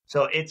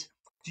 So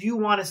do you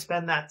want to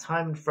spend that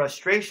time and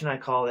frustration, I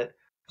call it,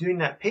 doing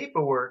that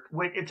paperwork,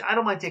 which I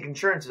don't mind taking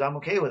insurances, I'm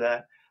okay with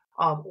that,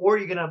 Or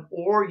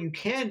you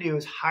can do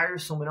is hire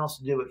someone else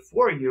to do it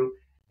for you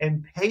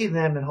and pay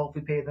them, and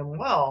hopefully pay them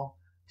well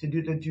to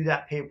do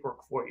that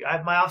paperwork for you. I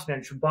have my office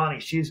manager, Bonnie.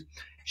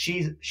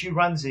 She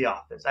runs the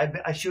office.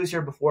 She was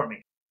here before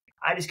me.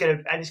 I just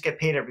get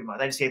paid every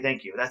month. I just say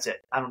thank you. That's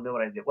it. I don't know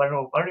what I do. I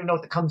don't even know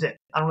what comes in.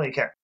 I don't really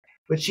care.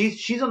 But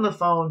she's on the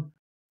phone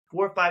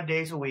 4 or 5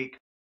 days a week,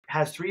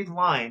 has 3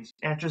 lines,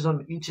 answers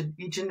them each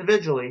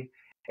individually,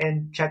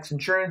 and checks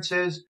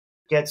insurances,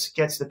 gets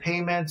the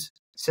payments,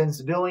 sends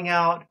the billing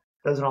out,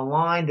 does it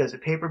online, does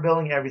it paper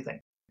billing, everything.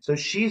 So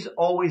she's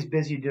always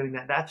busy doing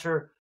that. That's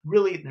her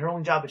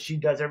only job, but she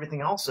does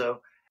everything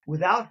also.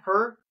 Without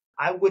her,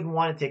 I wouldn't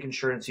want to take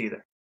insurance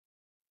either.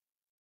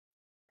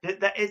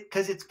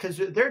 Because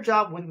their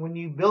job when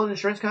you bill an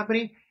insurance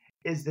company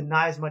is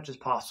deny as much as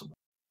possible.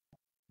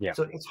 Yeah.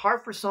 So it's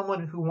hard for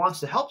someone who wants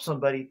to help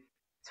somebody,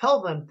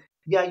 tell them,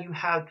 yeah, you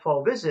have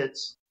 12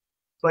 visits,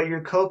 but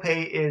your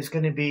copay is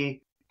going to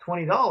be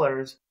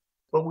 $20,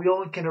 but we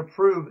only can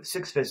approve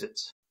 6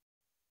 visits.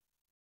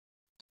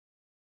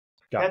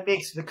 That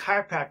makes the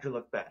chiropractor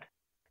look bad.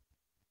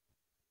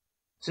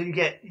 So you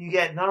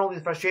get not only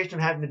the frustration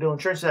of having to bill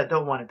insurance that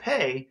don't want to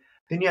pay,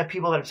 then you have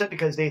people that are upset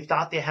because they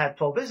thought they had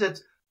 12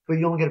 visits, but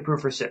you only get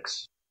approved for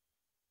 6.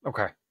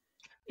 Okay.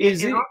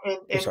 And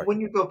when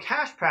you go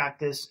cash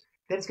practice,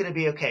 then it's going to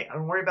be okay. I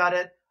don't worry about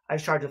it. I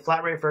charge a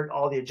flat rate for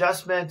all the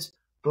adjustments.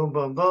 Boom,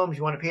 boom, boom. If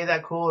you want to pay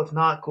that, cool. If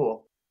not,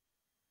 cool.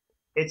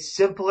 It's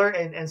simpler,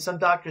 and some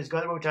doctors go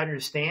there, which I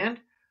understand,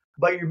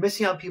 but you're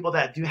missing out on people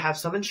that do have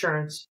some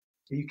insurance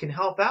that you can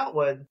help out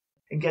with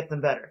and get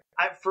them better.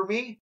 For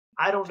me,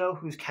 I don't know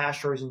who's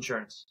cash or who's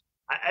insurance.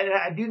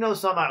 I do know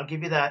some, I'll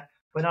give you that,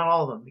 but not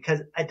all of them,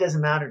 because it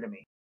doesn't matter to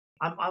me.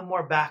 I'm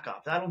more back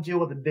off. I don't deal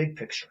with the big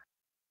picture.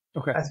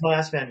 Okay. That's my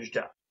ass manager's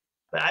job.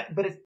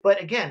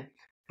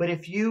 But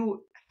if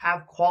you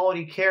have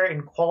quality care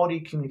and quality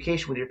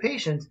communication with your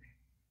patients,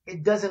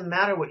 it doesn't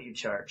matter what you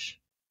charge.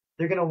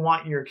 They're going to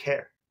want your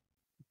care.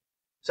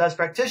 So as a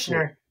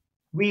practitioner,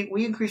 we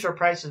increase our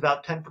prices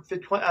about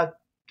 20%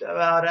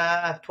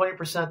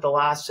 the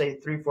last, say,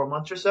 3-4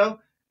 months or so.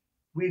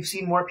 We've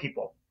seen more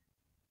people.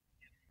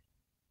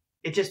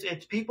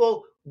 It's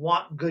people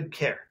want good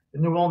care,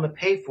 and they're willing to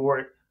pay for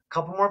it. A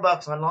couple more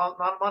bucks, not a lot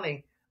of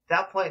money. At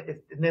that point,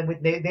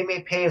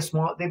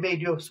 they may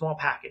do a small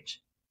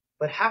package.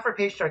 But half our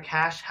patients are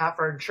cash, half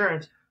are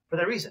insurance for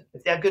that reason.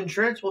 If they have good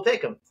insurance, we'll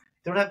take them.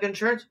 If they don't have good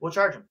insurance, we'll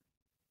charge them.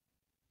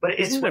 But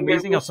isn't it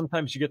amazing how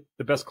sometimes you get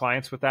the best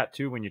clients with that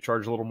too, when you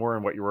charge a little more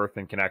than what you're worth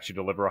and can actually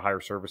deliver a higher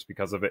service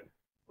because of it?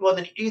 Well,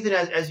 then Ethan,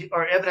 Evan,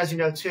 as you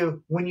know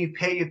too, when you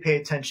pay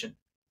attention.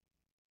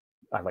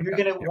 You're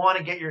going to want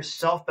to get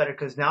yourself better,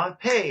 because now I've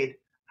paid,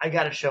 I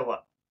got to show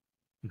up.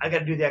 I got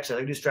to do the exercise,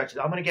 I got to do stretches.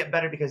 I'm going to get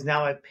better because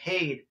now I've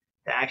paid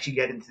to actually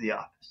get into the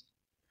office.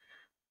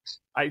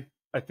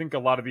 I think a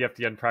lot of the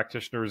FDN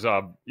practitioners,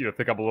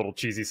 think I'm a little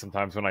cheesy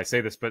sometimes when I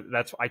say this, but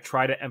I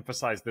try to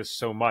emphasize this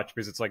so much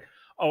because it's like,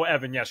 oh,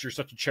 Evan, yes, you're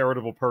such a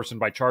charitable person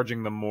by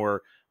charging them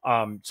more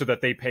so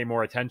that they pay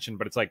more attention.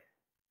 But it's like,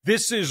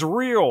 this is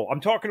real.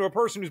 I'm talking to a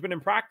person who's been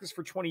in practice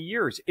for 20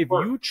 years. If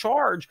you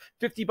charge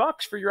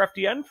 $50 for your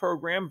FDN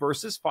program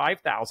versus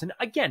 $5,000,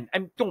 again,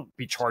 and don't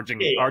be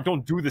charging or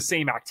don't do the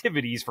same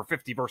activities for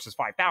 $50 versus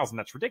 $5,000.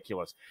 That's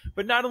ridiculous.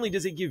 But not only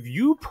does it give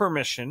you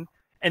permission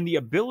and the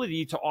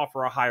ability to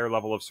offer a higher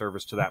level of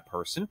service to that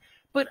person,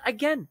 but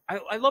again,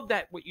 I love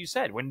that what you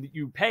said. When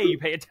you pay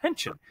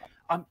attention.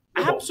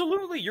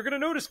 Absolutely, you're going to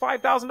notice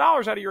 $5,000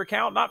 out of your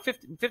account, not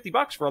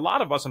 $50 for a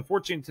lot of us.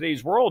 Unfortunately, in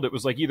today's world, it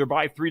was like either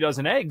buy 3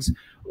 dozen eggs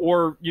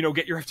or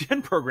get your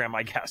FDN program,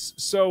 I guess.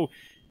 So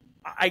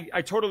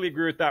I totally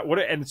agree with that.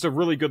 And it's a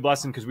really good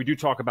lesson, because we do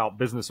talk about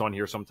business on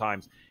here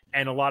sometimes,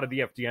 and a lot of the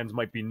FDNs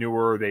might be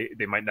newer.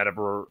 They might not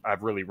ever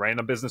have really ran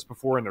a business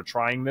before, and they're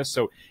trying this.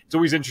 So it's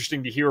always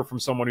interesting to hear from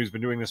someone who's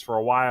been doing this for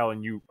a while,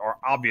 and you are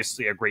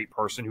obviously a great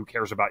person who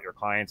cares about your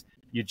clients.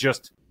 You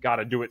just got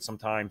to do it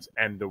sometimes.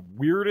 And the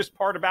weirdest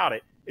part about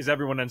it is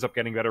everyone ends up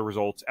getting better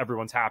results.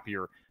 Everyone's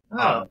happier.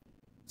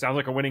 Sounds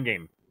like a winning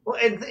game. Well,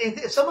 and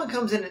if someone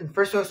comes in and the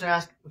first question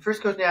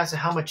asks,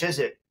 how much is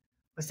it?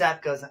 My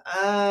staff goes,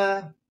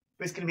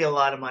 it's going to be a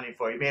lot of money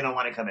for you. You may not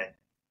want to come in.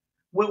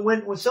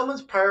 When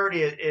someone's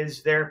priority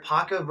is their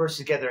pocket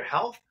versus get their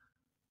health,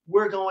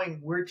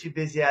 we're too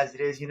busy as it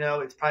is.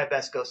 It's probably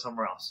best to go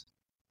somewhere else.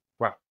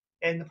 Wow.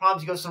 And the problem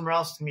is, you go somewhere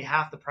else, it's going to be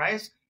half the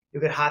price.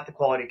 You'll get half the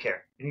quality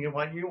care, and you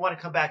want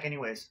to come back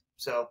anyways.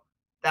 So at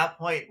that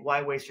point,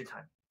 why waste your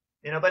time?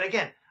 But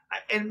again,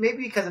 and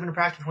maybe because I've been in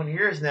practice for 20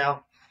 years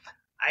now,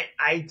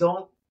 I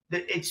don't.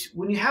 It's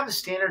when you have a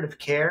standard of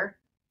care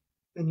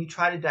and you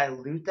try to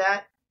dilute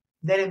that,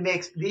 then it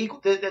makes the equal.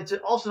 That's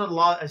also the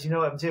law, as you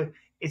know, Evan, too.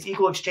 It's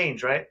equal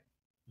exchange, right?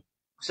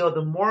 So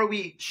the more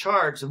we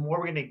charge, the more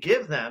we're going to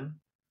give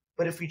them.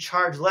 But if we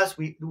charge less,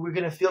 we're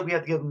going to feel we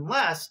have to give them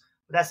less.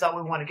 But that's not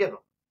what we want to give them.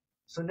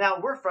 So now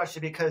we're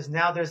frustrated because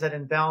now there's that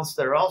imbalance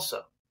there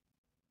also.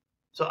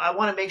 So I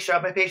want to make sure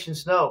my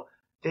patients know,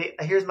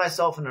 here's my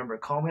cell phone number.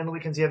 Call me on the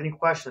weekends if you have any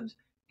questions.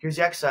 Here's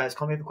the exercise.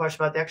 Call me if you have a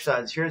question about the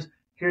exercise. Here's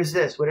Here's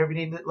this. Whatever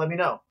you need, let me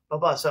know. Blah,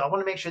 blah. So I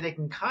want to make sure they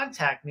can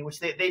contact me, which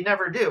they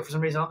never do. For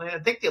some reason, I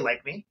don't think they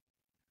like me.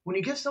 When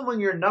you give someone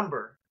your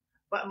number,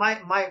 when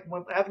I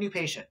have a new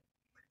patient,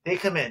 they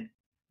come in.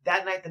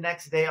 That night, the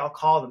next day, I'll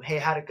call them. Hey,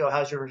 how'd it go?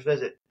 How's your first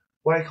visit?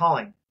 Why are you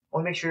calling? I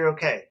want to make sure you're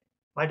okay.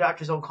 My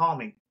doctors don't call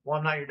me. Well,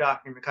 I'm not your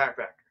doctor. I'm your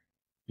chiropractor.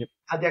 Yep.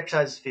 How'd the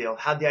exercises feel?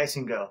 How'd the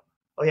icing go?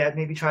 Oh, yeah,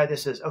 maybe try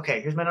this.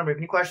 Okay, here's my number. If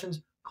you have any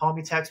questions, call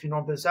me, text me,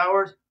 normal business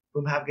hours.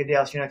 Boom, have a good day.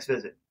 I'll see you next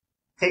visit.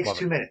 Takes Love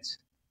 2 it. minutes.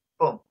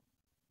 Boom.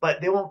 But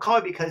they won't call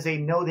you because they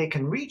know they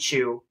can reach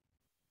you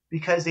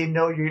because they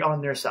know you're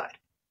on their side.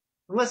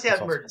 Unless they have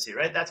an emergency,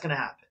 right? That's going to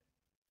happen.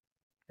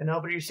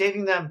 But you're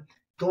saving them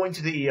going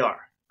to the ER,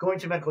 going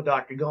to a medical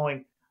doctor,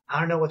 going, I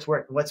don't know what's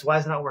working. Why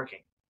is it not working?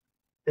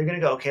 They're going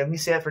to go, okay, let me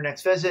save it for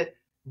next visit.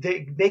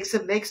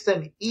 Makes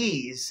them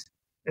ease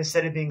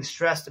instead of being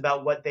stressed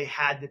about what they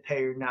had to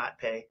pay or not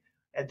pay.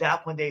 At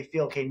that point, they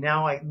feel, okay,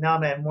 now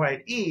I'm more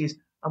at ease.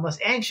 I'm less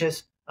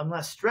anxious. I'm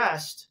less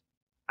stressed.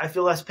 I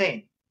feel less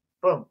pain.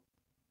 Boom.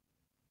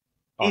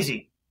 Awesome.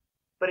 Easy.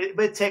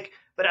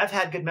 But I've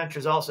had good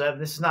mentors also.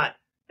 This is not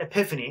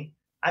epiphany.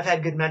 I've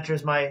had good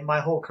mentors my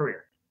whole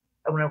career.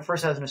 And when I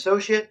first as an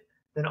associate,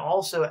 then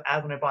also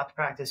when I bought the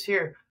practice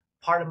here,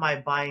 part of my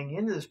buying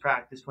into this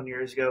practice 20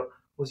 years ago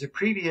was a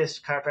previous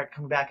chiropractor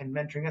coming back and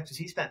mentoring us because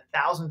he spent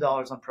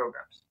 $1,000 on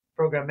programs,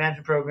 program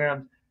management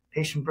programs,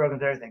 patient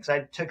programs, everything. So I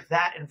took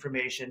that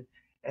information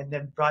and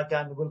then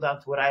whittled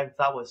down to what I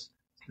thought was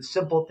the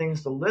simple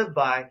things to live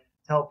by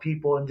to help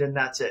people, and then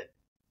that's it.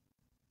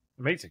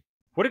 Amazing.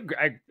 What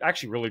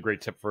actually really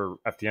great tip for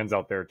FDNs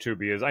out there too,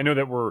 because I know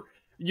that we're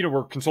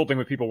consulting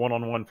with people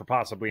one-on-one for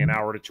possibly an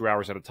hour to 2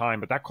 hours at a time,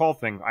 but that call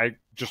thing, I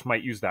just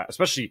might use that,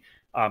 especially,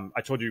 I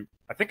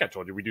think I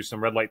told you, we do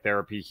some red light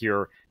therapy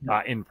here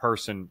in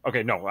person.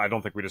 Okay, no, I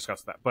don't think we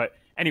discussed that. But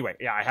anyway,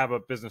 yeah, I have a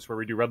business where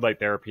we do red light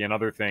therapy and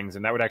other things,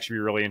 and that would actually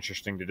be really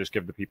interesting to just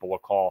give the people a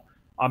call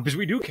because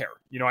we do care.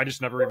 I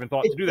just never even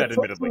thought to do that,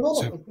 admittedly.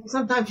 So.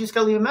 Sometimes you just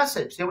got to leave a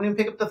message. They won't even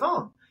pick up the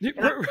phone.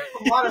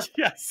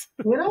 Yes.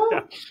 Leave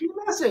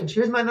a message.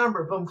 Here's my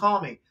number. Boom, call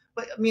me.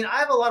 But I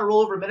have a lot of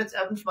rollover minutes,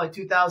 Evan, from like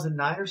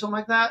 2009 or something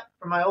like that,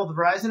 from my old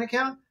Verizon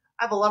account.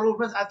 I have a lot of rollover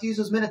minutes. I have to use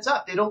those minutes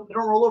up. They don't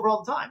roll over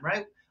all the time,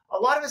 right? A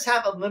lot of us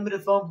have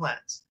unlimited phone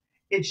plans.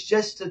 It's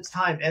just the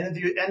time, end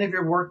of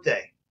your work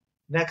day.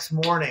 Next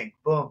morning,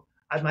 boom.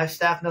 My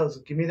staff knows.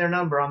 Give me their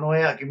number on the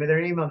way out. Give me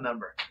their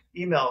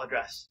email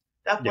address.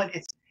 At that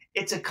point,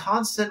 it's a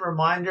constant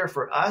reminder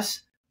for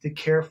us to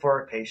care for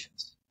our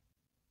patients.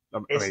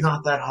 Amazing. It's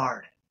not that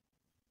hard.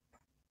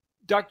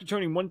 Dr.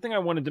 Tony, one thing I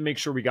wanted to make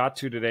sure we got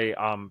to today,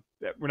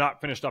 we're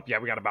not finished up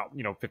yet. We got about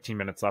 15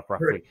 minutes left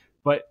roughly. Right.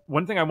 But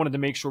one thing I wanted to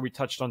make sure we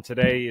touched on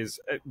today is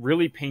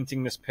really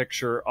painting this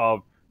picture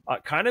of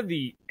kind of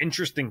the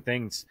interesting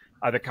things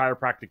that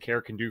chiropractic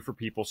care can do for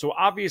people. So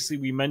obviously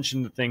we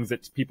mentioned the things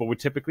that people would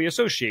typically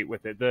associate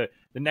with it, the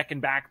neck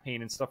and back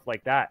pain and stuff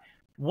like that.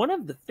 One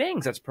of the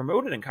things that's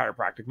promoted in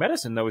chiropractic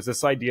medicine, though, is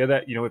this idea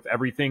that, if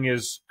everything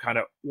is kind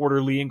of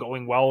orderly and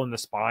going well in the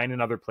spine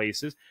and other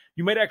places,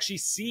 you might actually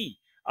see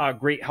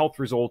great health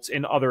results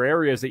in other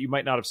areas that you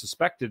might not have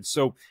suspected.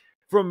 So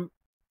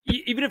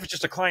even if it's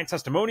just a client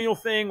testimonial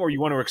thing or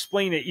you want to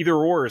explain it, either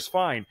or is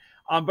fine.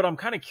 But I'm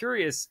kind of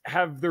curious,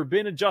 have there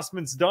been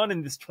adjustments done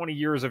in this 20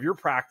 years of your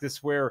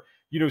practice where,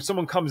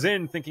 someone comes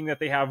in thinking that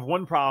they have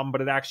one problem,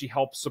 but it actually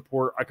helps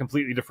support a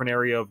completely different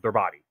area of their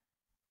body?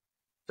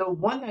 So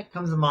one that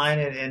comes to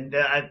mind, and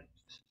I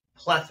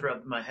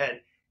plethora in my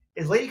head,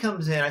 is lady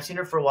comes in. I've seen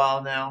her for a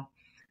while now.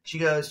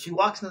 She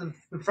walks in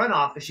the front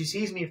office. She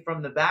sees me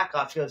from the back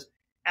office. She goes,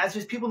 as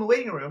there's people in the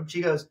waiting room,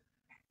 she goes,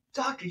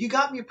 "Doctor, you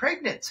got me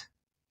pregnant."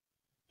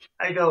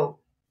 I go,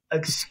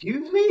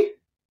 "Excuse me?"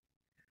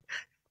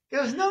 He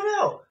goes,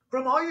 No.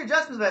 From all your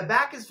adjustments, my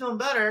back is feeling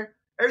better.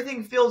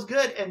 Everything feels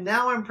good. And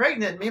now I'm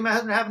pregnant. Me and my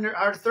husband are having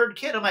our third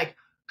kid. I'm like,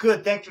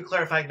 good. Thanks for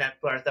clarifying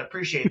that, Garth. I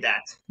appreciate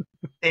that.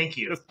 Thank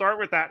you. Just start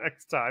with that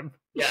next time.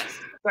 Yes.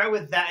 Start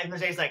with that. And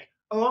Mercedes like,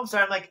 oh, I'm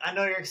sorry. I'm like, I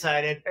know you're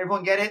excited.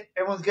 Everyone get it?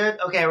 Everyone's good?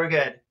 Okay, we're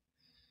good.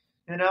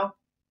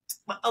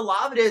 A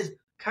lot of it is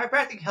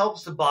chiropractic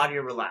helps the body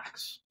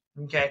relax.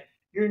 Okay.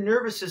 Your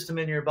nervous system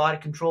in your body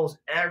controls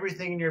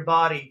everything in your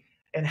body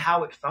and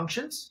how it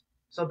functions.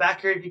 So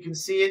back here, if you can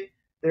see it,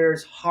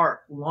 there's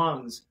heart,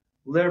 lungs,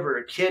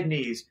 liver,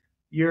 kidneys,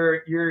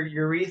 your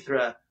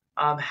urethra,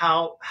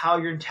 how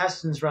your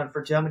intestines run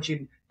for how much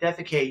you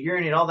defecate,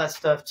 urinate, all that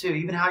stuff too.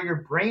 Even how your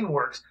brain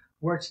works,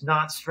 where it's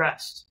not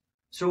stressed.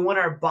 So when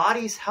our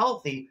body's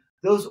healthy,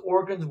 those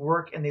organs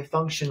work and they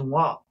function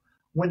well.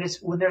 When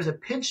there's a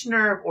pinched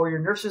nerve or your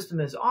nerve system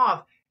is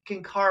off, it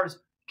can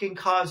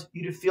cause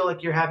you to feel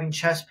like you're having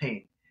chest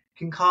pain. It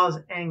can cause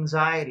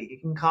anxiety.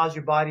 It can cause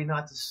your body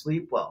not to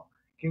sleep well.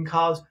 It can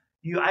cause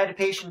you. I had a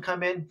patient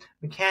come in,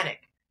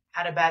 mechanic,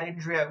 had a bad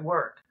injury at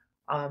work,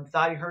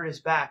 thought he hurt his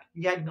back.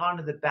 He hadn't gone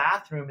to the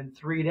bathroom in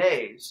 3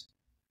 days.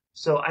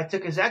 So I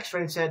took his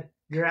x-ray and said,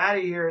 "You're out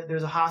of here.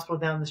 There's a hospital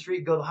down the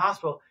street. Go to the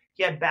hospital."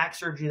 He had back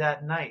surgery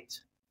that night.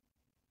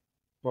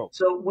 Whoa.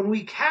 So when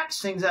we catch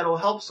things that will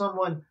help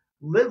someone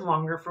live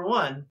longer, for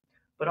one,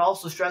 but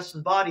also stresses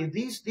the body.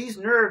 These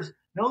nerves,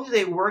 not only do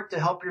they work to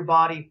help your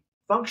body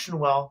function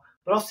well,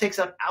 but also takes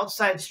out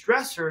outside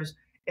stressors,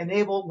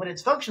 enable when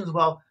it functions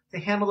well to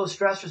handle those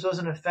stressors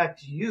doesn't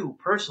affect you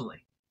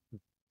personally.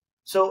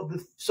 So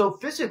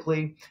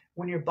physically,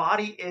 when your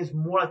body is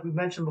more, like we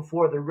mentioned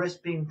before, the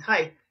wrist being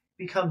tight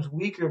becomes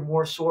weaker,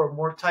 more sore,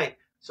 more tight.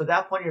 So at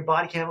that point, your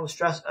body can handle the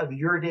stress of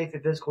your day for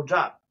physical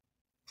job.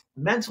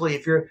 Mentally,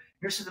 if your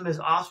system is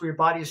off, where your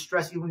body is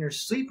stressed, even when you're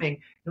sleeping,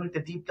 you like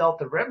the deep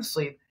delta REM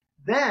sleep,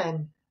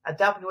 then at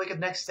that point, you wake up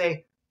next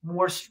day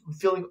more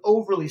feeling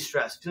overly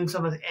stressed, feeling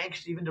sometimes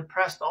anxious, even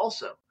depressed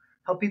also.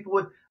 I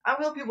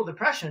don't help people with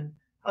depression,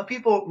 help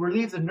people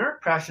relieve the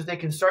nerve pressures they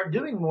can start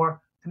doing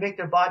more to make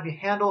their body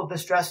handle the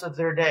stress of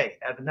their day.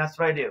 Evan, that's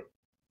what I do.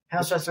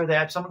 Handle stress of their day. I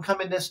had someone come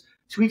in this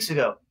 2 weeks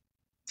ago.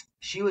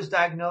 She was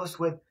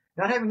diagnosed with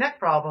not having a neck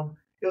problem.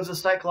 It was a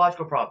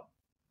psychological problem.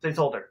 They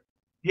told her,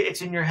 yeah,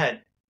 it's in your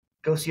head.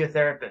 Go see a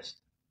therapist.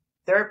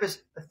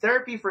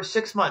 Therapy for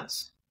 6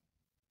 months.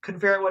 Couldn't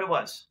figure out what it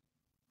was.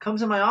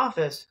 Comes in my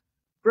office.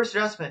 First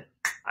adjustment,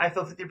 I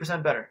feel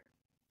 50% better.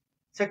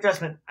 Second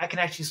adjustment, I can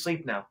actually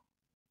sleep now.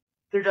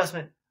 Third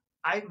adjustment,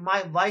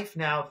 my life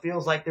now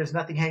feels like there's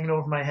nothing hanging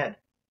over my head.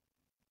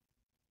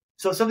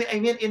 So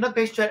another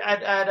patient I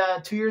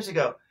had 2 years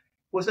ago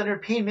was under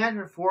pain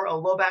management for a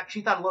low back.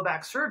 She thought a low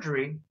back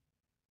surgery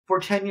for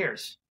 10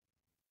 years.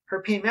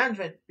 Her pain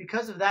management,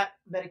 because of that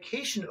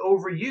medication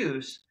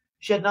overuse,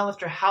 she had not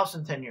left her house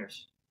in 10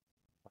 years.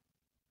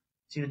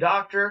 See the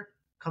doctor,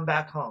 come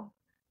back home.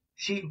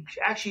 She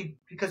actually,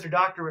 because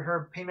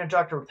her pain management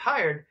doctor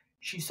retired,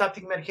 she stopped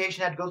taking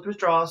medication, had to go through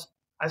withdrawals.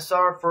 I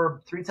saw her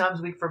for 3 times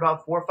a week for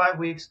about 4 or 5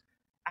 weeks.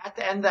 At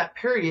the end of that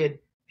period,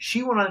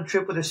 she went on a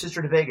trip with her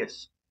sister to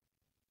Vegas.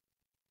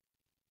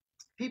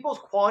 People's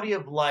quality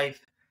of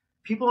life,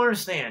 people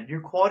understand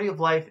your quality of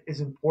life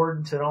is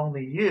important to not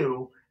only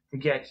you to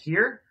get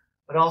here,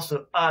 but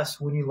also us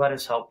when you let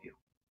us help you.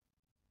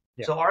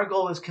 Yeah. So our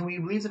goal is, can we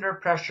relieve the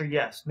nerve pressure?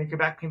 Yes. Make your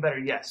back pain better?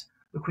 Yes.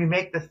 But can we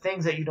make the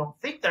things that you don't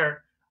think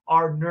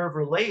are nerve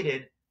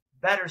related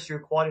better, so your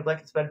quality of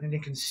life is better, and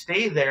you can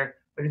stay there,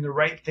 but doing the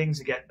right things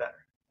to get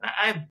better?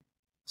 I have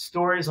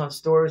stories on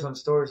stories on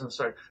stories on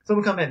stories.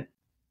 Someone come in,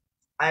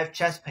 I have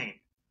chest pain.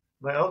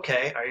 But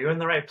okay, are you in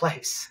the right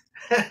place?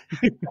 I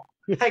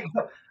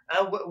go,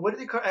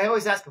 I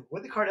always ask them,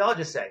 what did the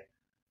cardiologist say?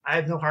 I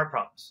have no heart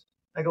problems.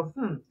 I go,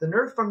 the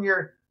nerve from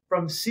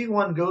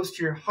C1 goes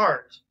to your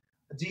heart.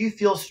 Would you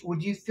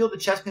feel the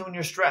chest pain when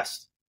you're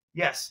stressed?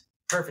 Yes.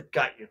 Perfect.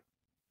 Got you.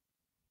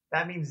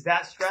 That means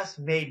that stress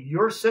made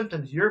your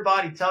symptoms, your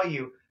body tell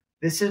you,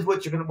 this is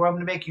what I'm going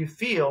to make you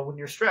feel when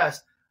you're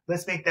stressed.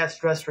 Let's make that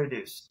stress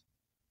reduced.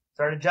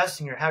 Start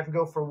adjusting her, have her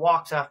go for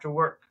walks after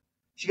work.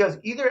 She goes,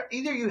 either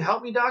you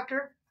help me,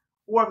 doctor,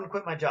 or I'm going to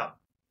quit my job.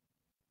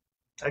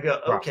 I go,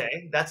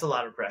 okay, that's a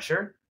lot of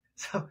pressure.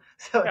 So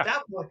at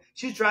that point,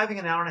 she's driving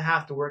an hour and a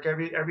half to work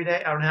every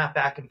day, hour and a half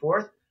back and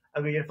forth.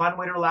 I'm going to find a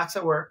way to relax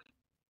at work,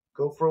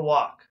 go for a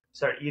walk,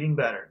 start eating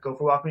better, go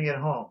for a walk when you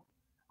get home.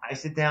 I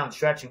sit down,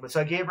 stretching. But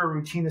so I gave her a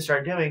routine to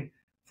start doing.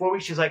 4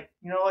 weeks, she's like,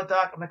 you know what,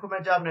 doc, I'm going to quit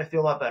my job and I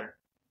feel a lot better.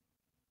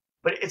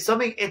 But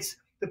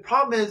the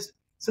problem is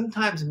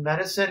sometimes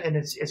medicine, and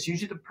it's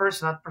usually the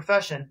person, not the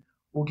profession,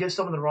 will give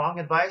someone the wrong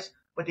advice,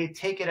 but they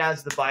take it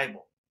as the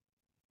Bible.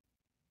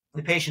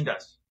 The patient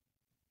does.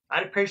 I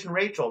had a patient,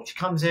 Rachel. She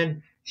comes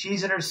in.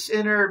 She's in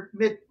her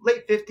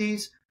late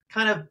 50s,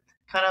 kind of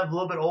a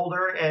little bit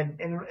older, and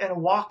a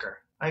walker.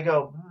 I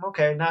go,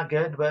 okay, not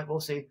good, but we'll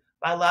see.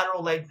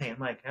 Bilateral leg pain. I'm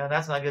like,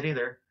 that's not good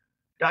either.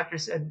 Doctor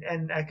said,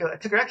 and I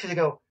took her X-rays.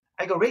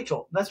 I go,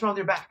 Rachel, what's wrong with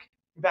your back?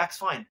 Your back's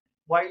fine.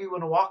 Why are you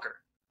in a walker?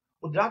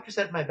 Well, the doctor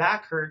said if my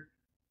back hurt,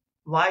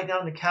 lie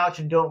down on the couch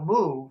and don't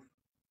move.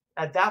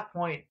 At that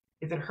point,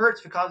 if it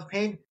hurts, if it causes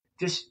pain,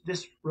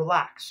 just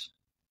relax.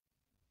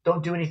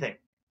 Don't do anything.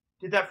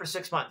 Did that for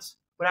 6 months.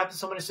 What happens to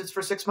someone who sits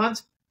for 6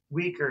 months?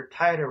 Weaker,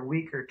 tighter.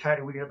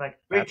 I'm like,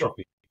 Rachel,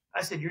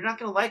 I said, you're not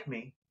going to like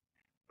me,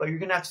 but you're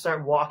going to have to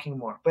start walking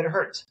more. But it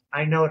hurts.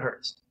 I know it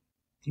hurts.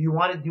 Do you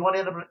want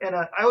to end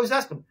up I always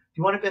ask them, do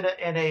you want to be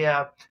in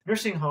a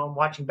nursing home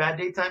watching bad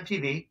daytime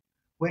TV,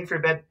 waiting for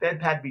your bed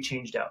pad to be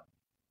changed out?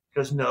 He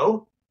goes,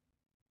 no.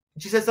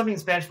 And she said something in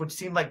Spanish, which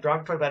seemed like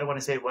derogatory, but I don't want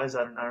to say it was.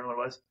 I don't know what it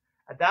was.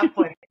 At that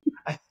point,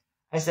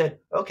 I said,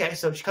 okay.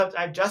 So she comes,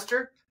 I adjust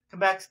her, come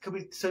back, could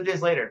be 2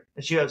 days later.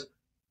 And she goes,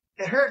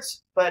 it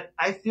hurts, but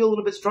I feel a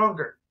little bit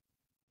stronger.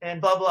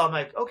 And blah, blah. I'm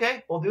like,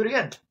 okay, we'll do it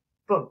again.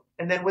 Boom.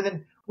 And then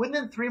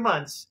within 3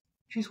 months,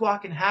 she's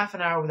walking half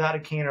an hour without a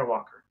cane or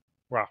walker.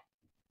 Wow.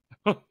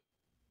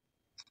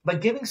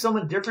 But giving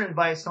someone different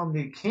advice, someone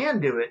who can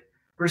do it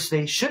versus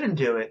they shouldn't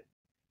do it,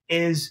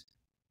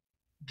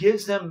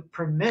 gives them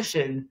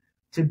permission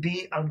to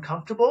be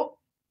uncomfortable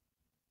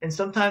and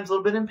sometimes a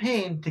little bit in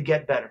pain to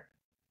get better.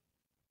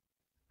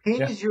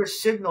 Pain is your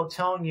signal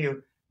telling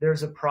you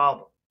there's a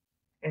problem.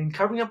 And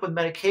covering up with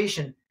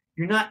medication,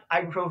 you're not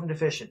ibuprofen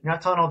deficient. You're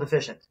not Tylenol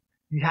deficient.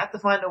 You have to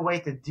find a way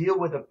to deal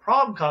with a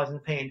problem causing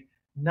the pain,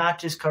 not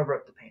just cover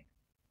up the pain.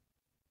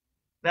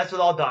 That's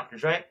with all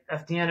doctors, right?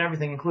 FDN,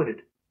 everything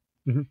included.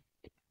 Mm-hmm.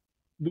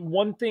 The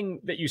one thing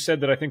that you said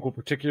that I think will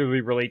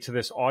particularly relate to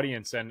this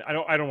audience, and I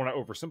don't want to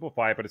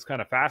oversimplify it, but it's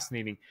kind of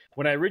fascinating.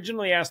 When I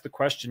originally asked the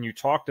question, you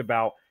talked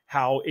about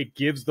how it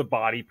gives the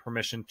body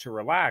permission to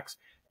relax.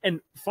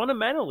 And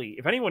fundamentally,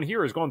 if anyone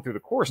here has gone through the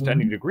course to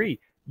any degree,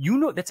 you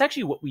know that's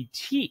actually what we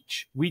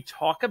teach. We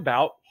talk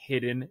about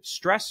hidden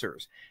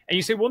stressors. And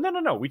you say, well,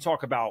 no. We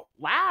talk about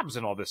labs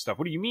and all this stuff.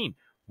 What do you mean?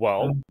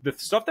 Well, the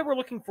stuff that we're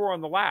looking for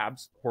on the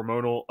labs,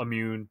 hormonal,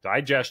 immune,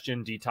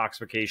 digestion,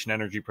 detoxification,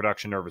 energy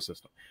production, nervous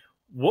system.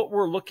 What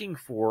we're looking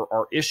for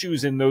are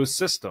issues in those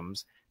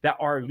systems that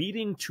are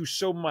leading to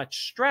so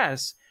much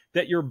stress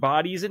that your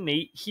body's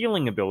innate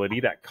healing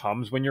ability that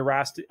comes when you're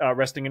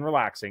resting and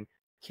relaxing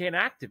can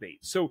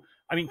activate. So,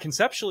 I mean,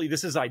 conceptually,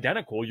 this is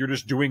identical. You're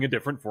just doing a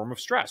different form of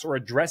stress or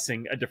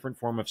addressing a different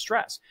form of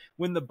stress.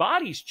 When the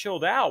body's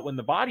chilled out, when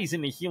the body's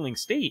in a healing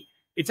state,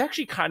 it's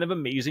actually kind of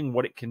amazing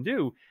what it can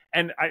do.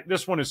 And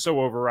this one is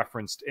so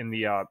over-referenced in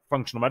the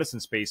functional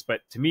medicine space,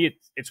 but to me,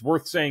 it's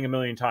worth saying a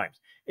million times.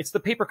 It's the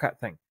paper cut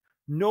thing.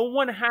 No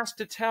one has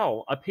to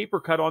tell a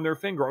paper cut on their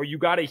finger, oh, you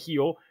got to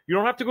heal. You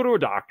don't have to go to a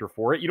doctor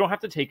for it. You don't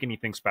have to take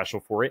anything special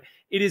for it.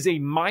 It is a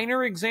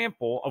minor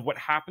example of what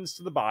happens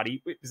to the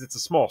body. It's a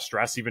small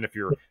stress. Even if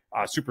you're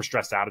super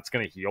stressed out, it's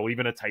going to heal.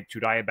 Even a type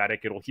 2 diabetic,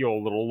 it'll heal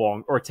a little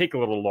long or take a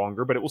little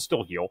longer, but it will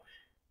still heal.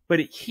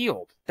 But it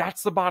healed.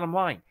 That's the bottom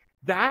line.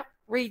 That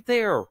right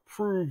there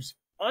proves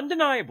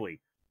undeniably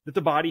that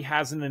the body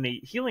has an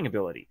innate healing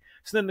ability.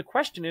 So then the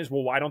question is,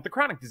 well, why don't the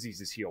chronic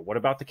diseases heal? What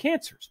about the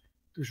cancers?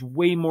 There's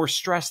way more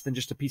stress than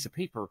just a piece of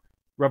paper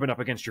rubbing up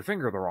against your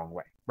finger the wrong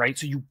way, right?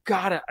 So you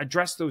got to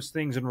address those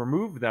things and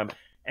remove them.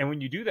 And when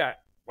you do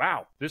that,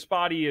 wow, this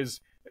body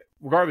is,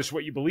 regardless of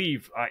what you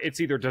believe, it's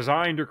either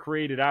designed or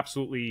created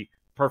absolutely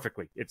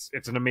perfectly. It's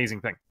an amazing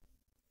thing.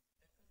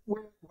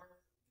 We're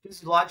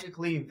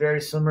physiologically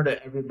very similar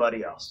to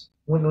everybody else.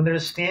 When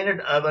there's a standard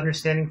of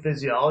understanding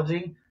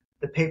physiology,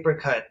 the paper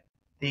cut,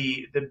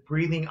 the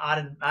breathing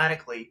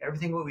automatically,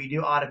 everything what we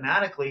do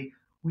automatically,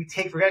 we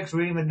take for granted because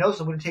we don't even know,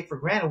 so we take for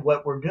granted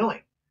what we're doing.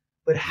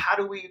 But how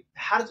do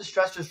the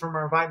stressors from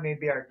our environment,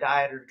 maybe our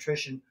diet or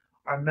nutrition,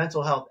 our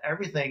mental health,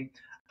 everything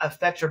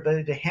affects our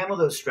ability to handle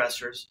those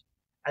stressors?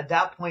 At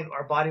that point,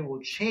 our body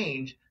will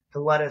change to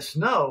let us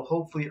know,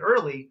 hopefully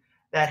early,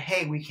 that,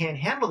 hey, we can't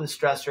handle this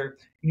stressor.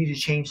 You need to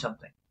change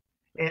something.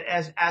 And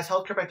as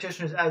healthcare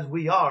practitioners, as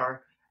we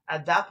are,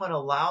 at that point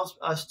allows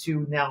us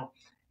to now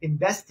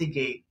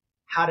investigate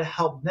how to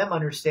help them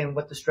understand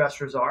what the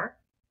stressors are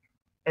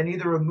and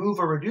either remove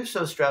or reduce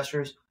those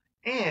stressors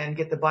and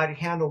get the body to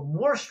handle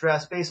more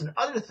stress based on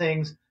other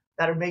things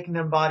that are making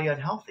their body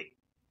unhealthy.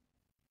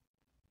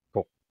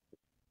 Cool.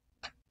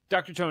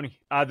 Dr. Tony,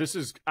 this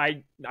is,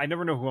 I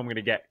never know who I'm going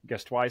to get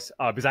guest-wise,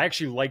 because I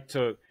actually like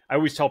to, I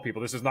always tell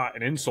people, this is not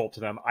an insult to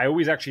them. I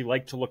always actually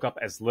like to look up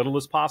as little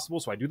as possible.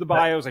 So I do the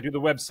bios, I do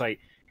the website,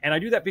 and I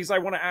do that because I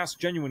want to ask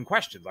genuine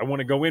questions. I want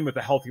to go in with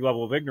a healthy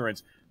level of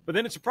ignorance. But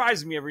then it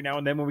surprises me every now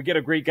and then when we get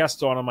a great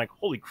guest on, I'm like,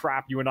 holy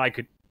crap, you and I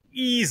could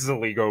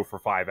easily go for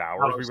 5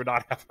 hours. We would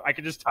not have, I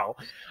could just tell.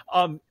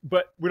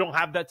 But we don't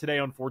have that today,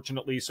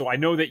 unfortunately. So I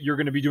know that you're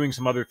going to be doing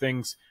some other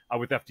things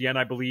with FDN,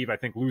 I believe. I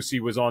think Lucy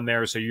was on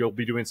there. So you'll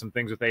be doing some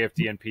things with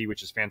AFDNP,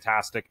 which is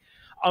fantastic.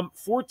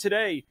 For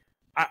today,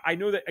 I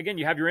know that, again,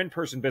 you have your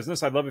in-person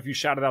business. I'd love if you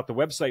shouted out the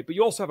website, but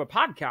you also have a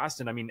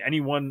podcast. And I mean,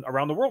 anyone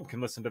around the world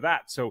can listen to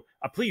that. So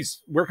please,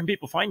 where can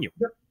people find you?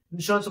 Yep.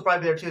 The show's will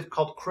probably be there too. It's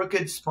called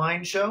Crooked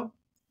Spine Show.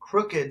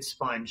 Crooked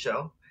Spine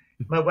Show.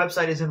 My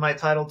website is in my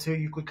title too,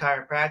 Euclid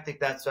Chiropractic.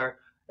 That's our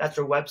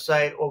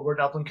website, or we're in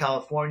Upland,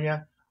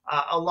 California.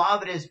 A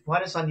lot of it is,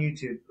 find us on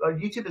YouTube.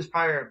 YouTube is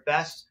probably our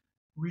best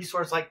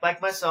resource, like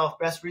myself,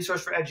 best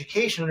resource for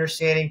education,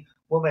 understanding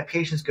what my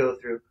patients go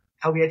through,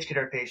 how we educate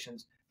our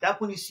patients.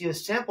 That's when you see a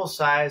sample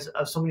size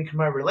of someone you can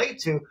relate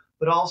to,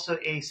 but also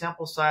a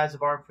sample size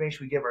of our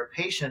information we give our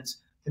patients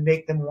to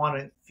make them want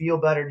to feel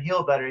better and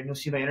heal better. And you'll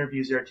see my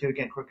interviews there too.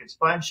 Again, Crooked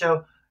Spine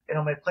Show. And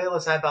on my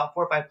playlist, I have about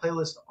 4 or 5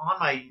 playlists on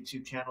my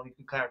YouTube channel,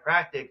 Euclid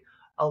Chiropractic,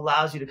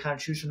 allows you to kind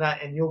of choose from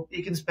that. And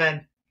you can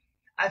spend,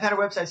 I've had a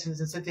website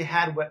since they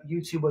had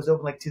YouTube was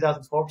open like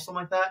 2012 or something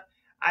like that.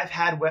 I've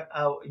had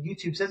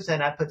YouTube since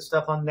then. I put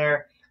stuff on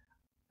there,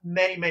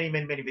 many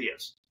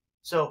videos.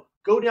 So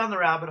go down the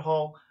rabbit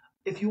hole.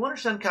 If you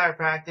understand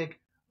chiropractic,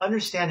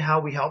 understand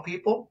how we help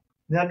people,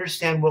 and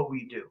understand what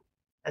we do.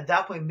 At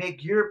that point,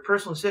 make your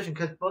personal decision,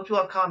 because most people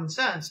have common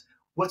sense,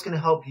 what's going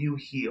to help you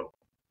heal.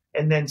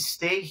 And then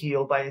stay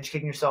healed by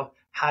educating yourself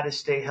how to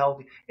stay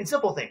healthy. In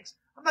simple things.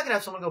 I'm not going to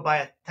have someone go buy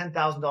a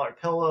 $10,000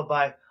 pillow,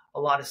 buy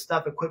a lot of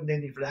stuff, equipment they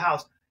need for the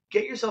house.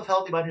 Get yourself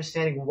healthy by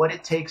understanding what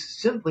it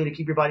takes simply to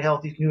keep your body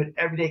healthy. You can do it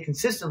every day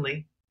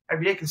consistently,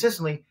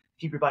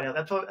 keep your body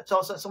healthy. That's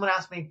all. Someone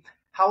asked me,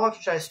 how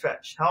often should I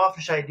stretch? How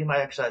often should I do my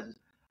exercises?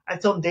 I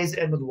tell them days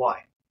that end with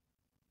Y,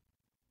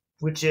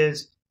 which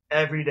is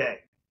every day.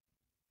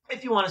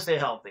 If you want to stay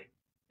healthy,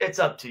 it's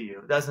up to you.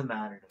 It doesn't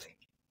matter to me.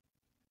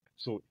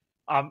 Absolutely.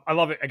 I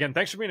love it. Again,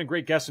 thanks for being a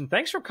great guest, and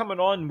thanks for coming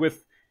on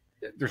with,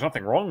 there's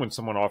nothing wrong when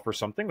someone offers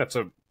something. That's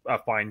a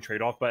fine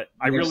trade-off, but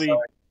I really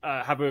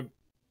have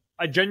a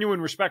a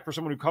genuine respect for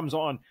someone who comes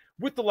on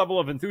with the level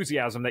of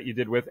enthusiasm that you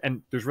did with,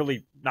 and there's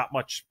really not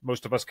much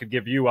most of us could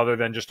give you other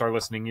than just our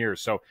listening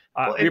ears. So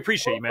we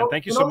appreciate you, man.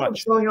 Thank you so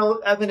much. So, you know,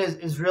 Evan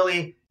is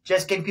really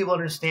just getting people to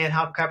understand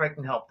how chiropractic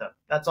can help them.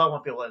 That's all I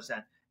want people to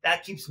understand.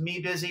 That keeps me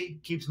busy,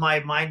 keeps my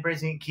mind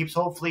busy, keeps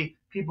hopefully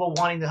people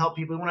wanting to help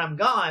people. When I'm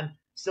gone,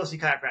 still see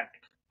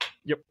chiropractic.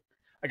 Yep.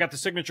 I got the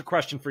signature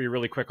question for you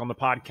really quick on the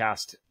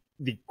podcast.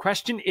 The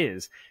question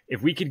is,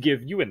 if we could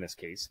give you, in this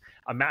case,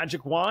 a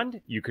magic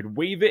wand, you could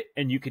wave it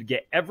and you could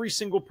get every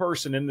single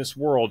person in this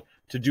world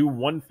to do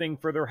one thing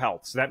for their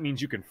health. So that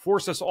means you can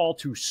force us all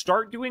to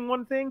start doing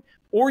one thing,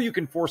 or you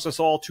can force us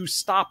all to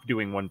stop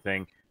doing one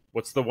thing.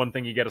 What's the one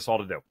thing you get us all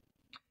to do?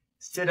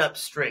 Sit up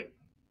straight.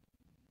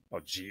 Oh,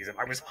 geez.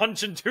 I was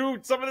hunching too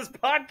some of this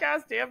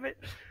podcast, damn it.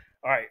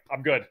 All right,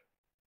 I'm good.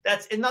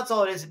 That's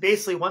all it is.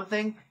 Basically, one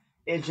thing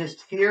is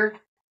just here,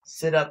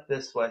 sit up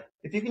this way.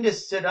 If you can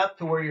just sit up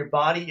to where your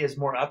body is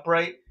more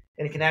upright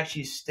and it can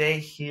actually stay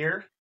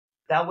here,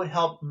 that would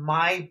help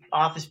my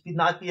office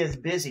not be as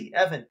busy.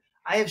 Evan,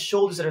 I have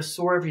shoulders that are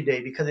sore every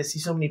day because I see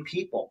so many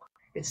people.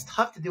 It's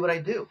tough to do what I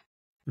do.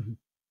 Mm-hmm.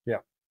 Yeah.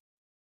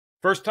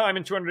 First time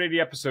in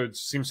 280 episodes.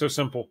 Seems so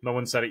simple. No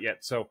one said it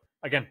yet. So,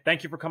 again,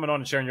 thank you for coming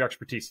on and sharing your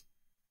expertise.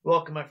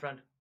 Welcome, my friend.